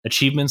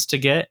achievements to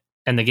get.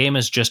 And the game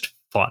is just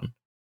fun.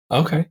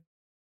 Okay.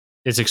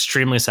 It's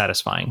extremely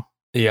satisfying.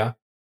 Yeah.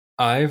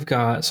 I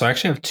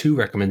actually have 2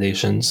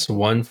 recommendations.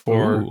 One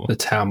for the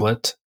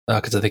tablet,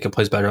 because I think it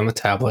plays better on the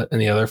tablet,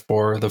 and the other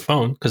for the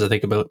phone, because I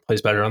think it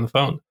plays better on the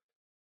phone.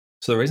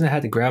 So the reason I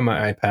had to grab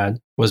my iPad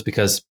was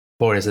because,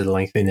 boy, is it a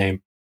lengthy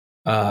name.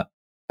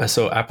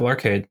 So Apple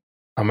Arcade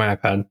on my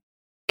iPad,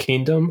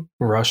 Kingdom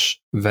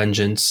Rush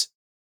Vengeance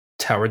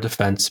Tower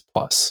Defense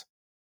Plus.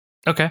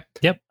 Okay.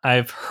 Yep.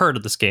 I've heard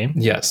of this game.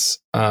 Yes.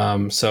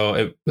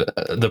 So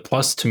the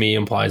plus to me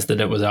implies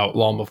that it was out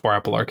long before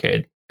Apple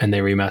Arcade, and they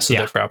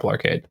remastered it for Apple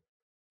Arcade.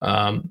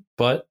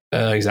 But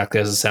exactly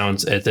as it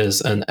sounds, it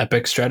is an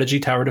epic strategy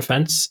tower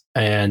defense,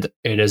 and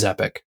it is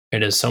epic.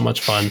 It is so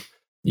much fun.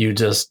 You're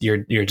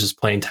just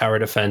playing tower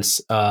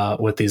defense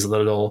with these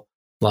little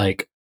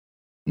like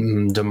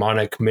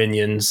demonic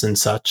minions and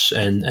such,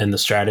 and the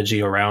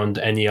strategy around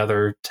any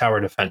other tower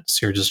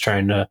defense. You're just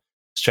trying to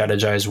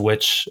strategize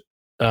which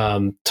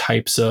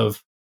types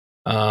of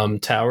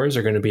towers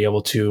are going to be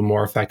able to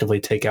more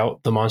effectively take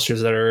out the monsters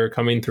that are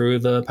coming through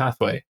the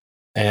pathway.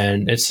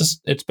 And it's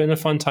been a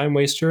fun time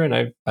waster,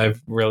 and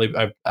I've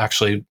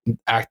actually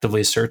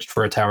actively searched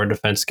for a tower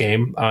defense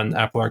game on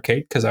Apple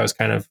Arcade because I was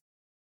kind of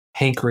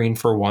hankering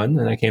for one,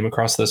 and I came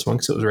across this one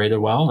because it was rated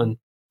well, and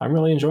I'm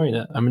really enjoying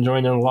it. I'm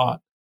enjoying it a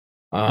lot.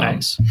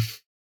 Nice.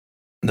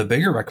 The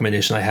bigger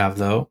recommendation I have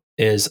though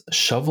is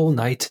Shovel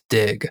Knight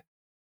Dig.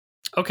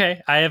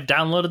 Okay, I have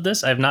downloaded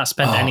this. I have not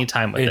spent any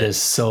time with it. It is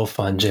so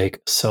fun, Jake.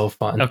 So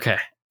fun. Okay.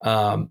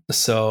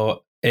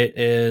 So it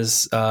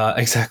is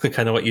exactly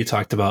kind of what you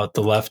talked about.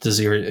 The left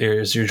is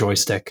your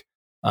joystick.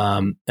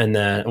 And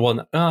then,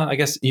 well, I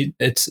guess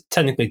it's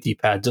technically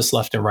D-pad, just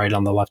left and right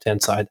on the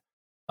left-hand side.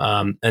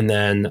 And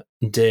then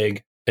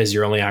dig is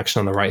your only action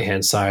on the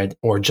right-hand side,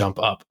 or jump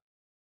up.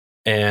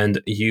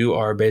 And you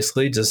are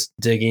basically just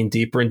digging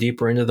deeper and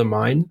deeper into the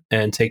mine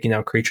and taking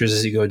out creatures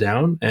as you go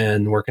down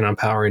and working on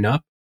powering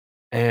up.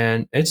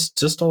 And it's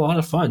just a lot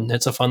of fun.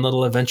 It's a fun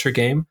little adventure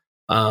game.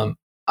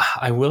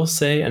 I will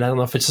say, and I don't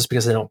know if it's just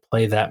because I don't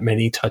play that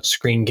many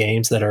touchscreen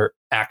games that are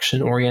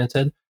action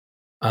oriented.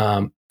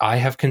 I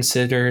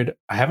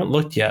haven't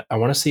looked yet. I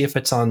want to see if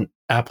it's on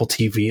Apple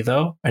TV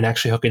though, and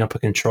actually hooking up a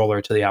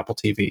controller to the Apple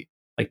TV.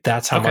 Like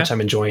that's how much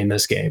I'm enjoying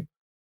this game.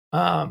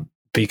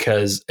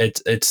 Because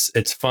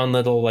it's fun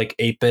little like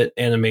 8-bit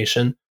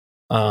animation.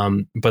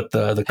 But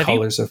the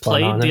colors are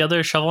fun. Have you played the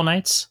other Shovel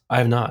Knights? I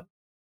have not.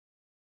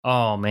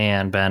 Oh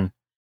man, Ben,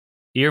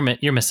 you're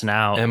missing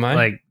out. Am I?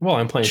 Like, well,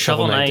 I'm playing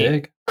Shovel Knight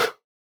Dig.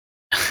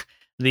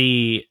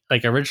 The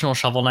like original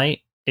Shovel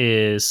Knight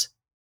is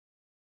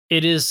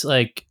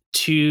like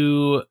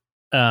two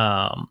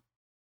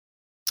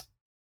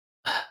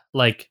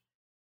like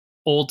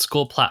old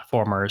school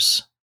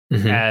platformers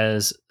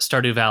as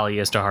Stardew Valley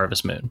is to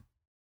Harvest Moon.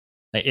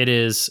 It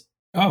is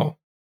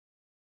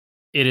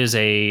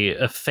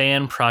a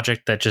fan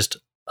project that just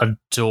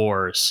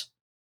adores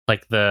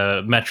like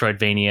the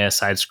Metroidvania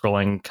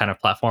side-scrolling kind of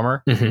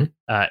platformer.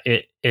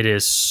 It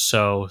is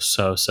so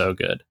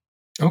good.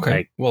 Okay,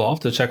 like, well, I'll have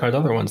to check out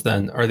other ones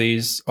then. Are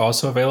these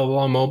also available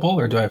on mobile,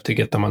 or do I have to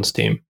get them on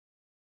Steam?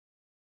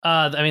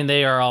 I mean,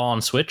 they are all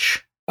on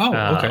Switch. Oh,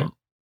 okay.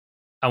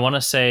 I want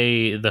to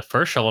say the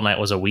first Shovel Knight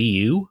was a Wii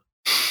U.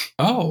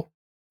 Oh,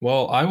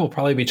 well, I will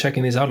probably be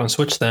checking these out on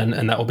Switch then,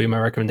 and that will be my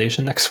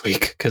recommendation next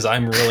week, because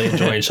I'm really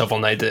enjoying Shovel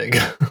Knight Dig.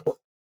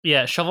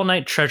 Yeah, Shovel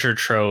Knight Treasure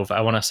Trove,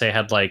 I want to say,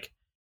 had like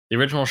the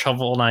original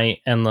Shovel Knight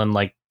and then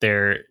like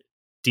their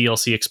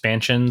DLC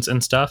expansions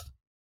and stuff.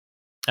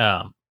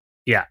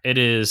 Yeah,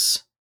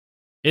 it's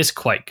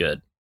quite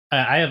good.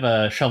 I have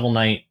a Shovel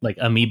Knight like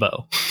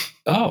amiibo.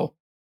 Oh,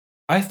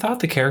 I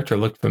thought the character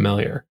looked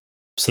familiar,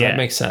 so that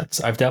makes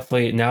sense. I've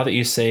definitely, now that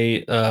you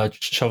say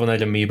Shovel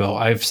Knight amiibo,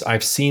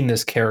 I've seen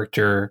this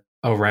character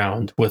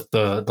around with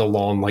the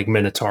long like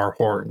Minotaur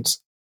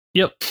horns.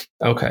 Yep.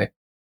 Okay.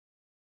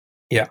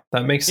 Yeah,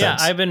 that makes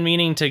sense. Yeah, I've been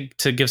meaning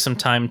to give some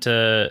time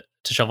to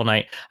Shovel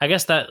Knight. I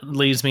guess that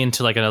leads me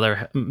into like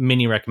another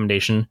mini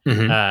recommendation.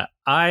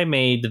 I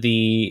made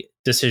the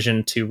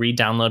decision to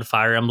re-download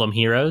Fire Emblem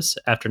Heroes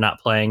after not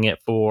playing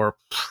it for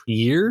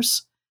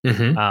years.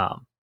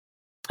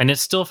 And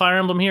it's still Fire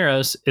Emblem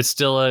Heroes. It's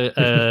still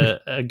a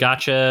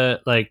gacha,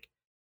 like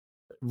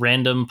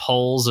random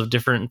polls of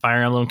different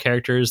Fire Emblem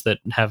characters that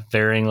have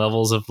varying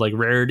levels of like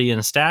rarity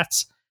and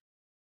stats.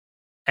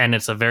 And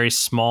it's a very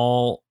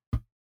small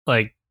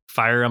like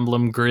Fire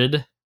Emblem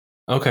grid.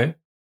 Okay.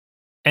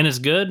 And it's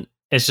good.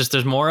 It's just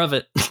there's more of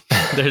it.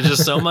 There's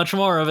just so much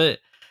more of it.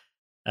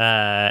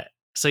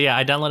 So yeah,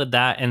 I downloaded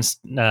that and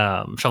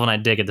Shovel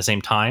Knight Dig at the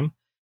same time.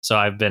 So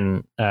I've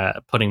been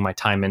putting my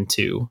time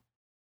into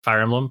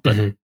Fire Emblem.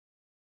 But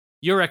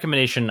your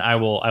recommendation, I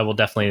will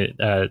definitely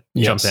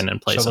jump in and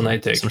play some Shovel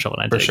Knight Dig.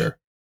 For sure.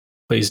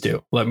 Please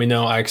do. Let me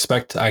know. I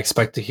expect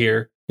to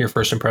hear your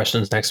first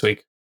impressions next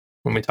week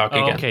when we talk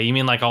again. Okay, you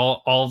mean like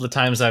all the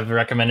times I've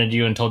recommended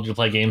you and told you to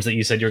play games that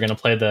you said you were going to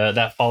play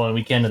that following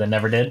weekend and then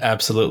never did?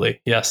 Absolutely.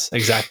 Yes,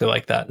 exactly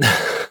like that.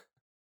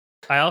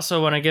 I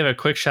also want to give a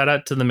quick shout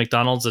out to the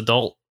McDonald's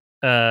adult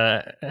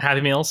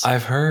Happy Meals.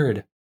 I've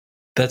heard.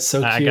 That's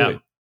so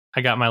cute.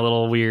 I got my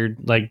little weird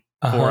like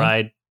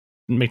 4-eyed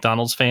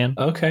McDonald's fan.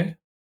 Okay.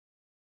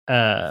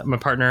 My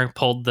partner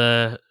pulled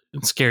the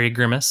scary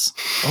grimace.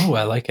 Oh,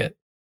 I like it.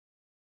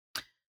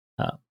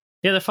 Yeah,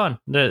 they're fun.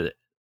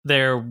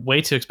 They're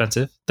way too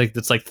expensive. Like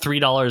it's like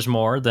 $3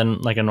 more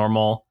than like a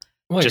normal.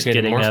 Well, just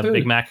getting a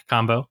Big Mac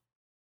combo.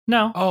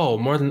 No. Oh,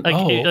 more than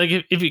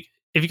like if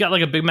you got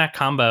like a Big Mac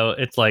combo,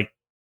 it's like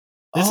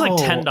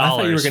 $10. I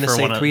thought you were going to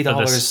say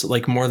 $3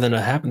 like more than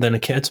a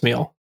kid's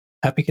meal.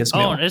 Happy Kids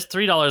meal. Oh, it's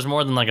 $3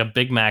 more than like a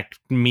Big Mac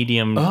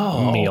medium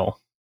meal.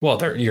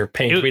 Well, you're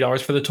paying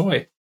 $3 for the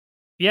toy.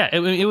 Yeah,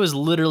 it was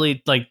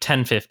literally like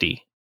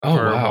 $10.50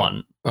 for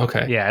one.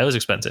 Okay. Yeah, it was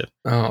expensive.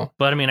 Oh.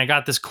 But I mean, I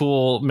got this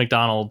cool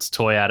McDonald's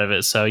toy out of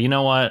it, so you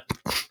know what?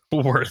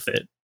 Worth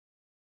it.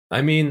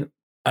 I mean,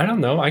 I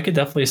don't know. I could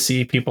definitely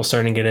see people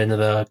starting to get into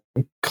the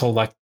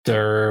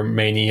collector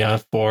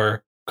mania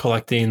for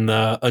collecting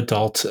the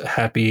adult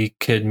Happy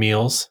Kid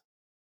meals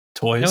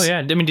toys. Oh yeah.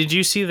 I mean, did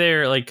you see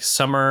their like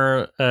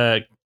summer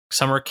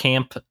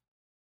camp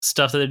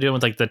stuff that they're doing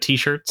with like the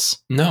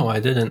t-shirts? No,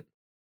 I didn't.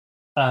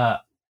 I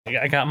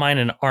got mine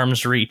in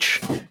arm's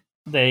reach.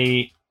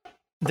 They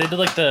did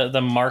like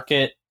the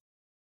market,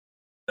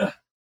 the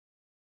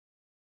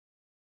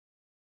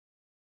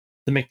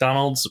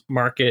McDonald's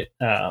market,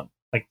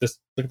 like this.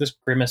 Look at this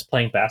Grimace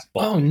playing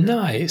basketball. Oh,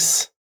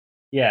 nice.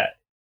 Yeah,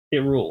 it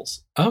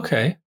rules.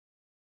 Okay.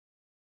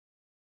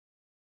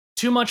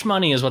 Too much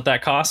money is what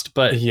that cost,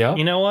 but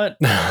you know what?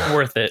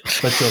 Worth it.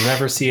 But you'll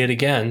never see it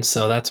again,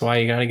 so that's why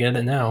you got to get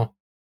it now.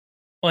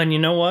 Well, and you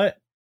know what?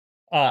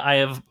 I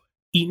have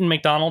eaten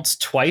McDonald's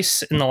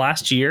twice in the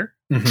last year,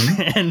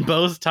 and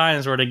both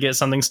times were to get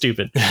something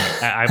stupid.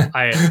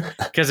 I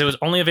because it was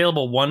only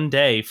available one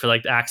day for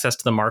like access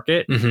to the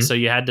market, so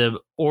you had to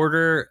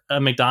order a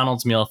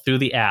McDonald's meal through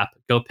the app,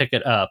 go pick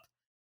it up.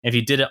 If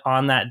you did it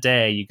on that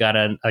day, you got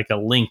a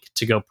link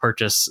to go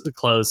purchase the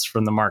clothes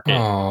from the market.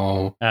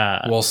 Oh,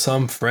 well,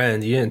 some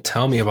friend, you didn't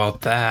tell me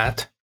about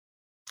that.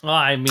 Well,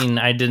 I mean,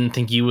 I didn't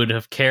think you would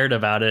have cared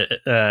about it.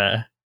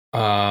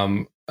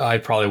 I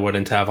probably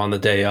wouldn't have on the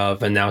day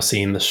of, and now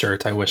seeing the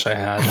shirt, I wish I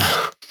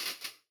had.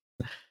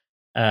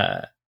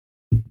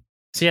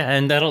 So yeah,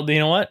 and you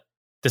know what?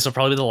 This will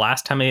probably be the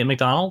last time I eat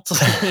McDonald's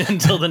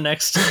until the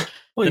next.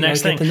 Well, the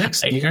next thing.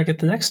 You gotta get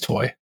the next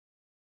toy.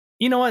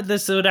 You know what?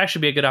 This would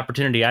actually be a good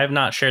opportunity. I have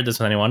not shared this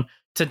with anyone.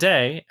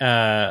 Today,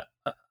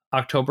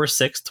 October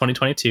 6th,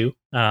 2022,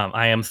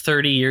 I am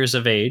 30 years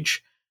of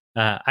age.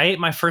 I ate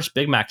my first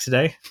Big Mac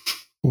today.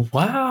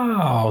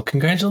 Wow!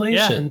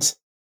 Congratulations.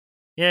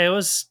 Yeah, it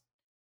was.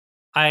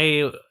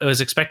 I was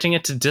expecting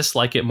it to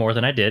dislike it more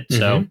than I did.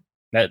 So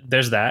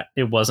there's that.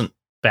 It wasn't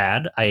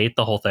bad. I ate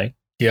the whole thing.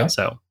 Yeah.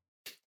 So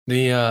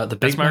the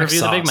Big Mac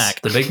sauce. The Big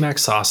Mac. The Big Mac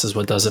sauce is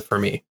what does it for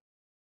me.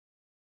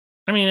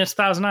 I mean, it's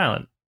Thousand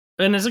Island,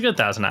 and it's a good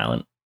Thousand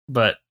Island.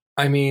 But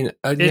I mean,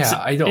 I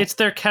don't. It's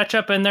their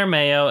ketchup and their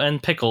mayo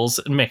and pickles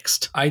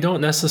mixed. I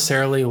don't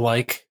necessarily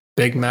like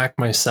Big Mac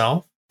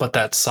myself, but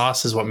that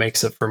sauce is what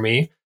makes it for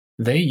me.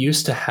 They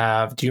used to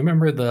have. Do you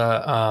remember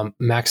the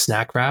Mac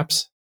snack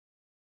wraps?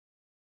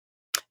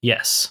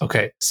 Yes.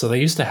 Okay, so they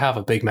used to have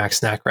a Big Mac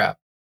snack wrap.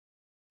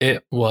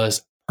 It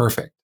was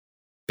perfect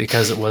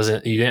because it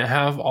wasn't. You didn't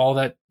have all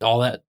that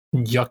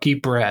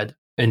yucky bread.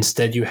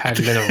 Instead, you had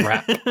it in a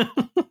wrap,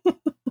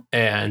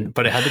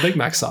 but it had the Big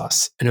Mac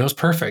sauce, and it was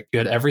perfect. You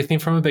had everything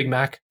from a Big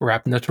Mac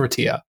wrapped in a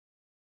tortilla.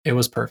 It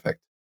was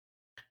perfect.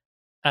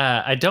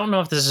 I don't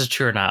know if this is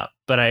true or not,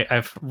 but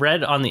I've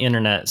read on the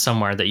internet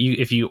somewhere that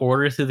if you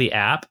order through the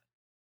app,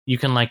 you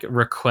can like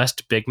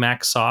request Big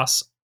Mac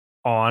sauce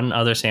on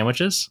other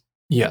sandwiches.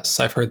 Yes,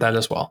 I've heard that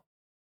as well.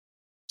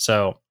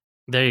 So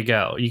there you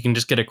go. You can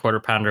just get a quarter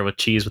pounder with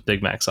cheese with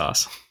Big Mac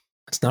sauce.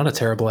 It's not a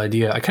terrible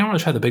idea. I kind of want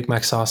to try the Big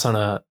Mac sauce on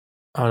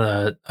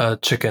a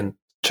chicken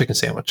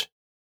sandwich.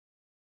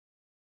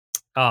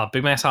 Oh,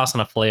 Big Mac sauce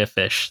on a fillet of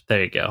fish.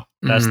 There you go.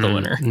 That's the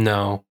winner.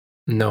 No,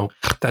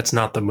 that's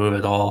not the move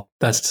at all.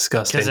 That's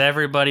disgusting. Because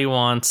everybody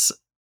wants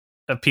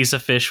a piece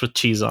of fish with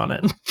cheese on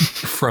it.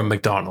 From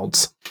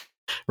McDonald's.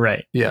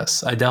 Right.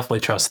 Yes, I definitely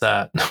trust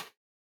that.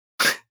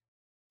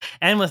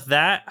 And with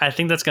that, I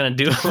think that's going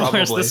to do it for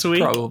us this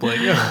week. Probably.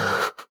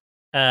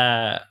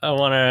 I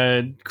want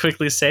to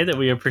quickly say that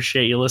we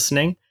appreciate you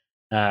listening.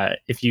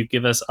 If you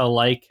give us a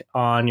like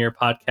on your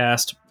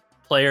podcast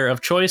player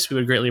of choice, we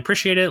would greatly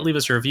appreciate it. Leave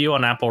us a review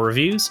on Apple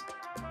Reviews.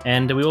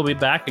 And we will be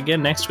back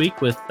again next week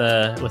with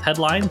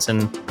headlines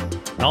and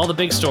all the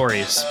big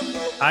stories.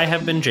 I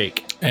have been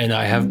Jake. And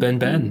I have been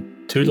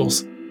Ben.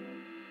 Toodles.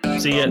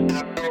 See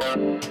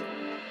ya.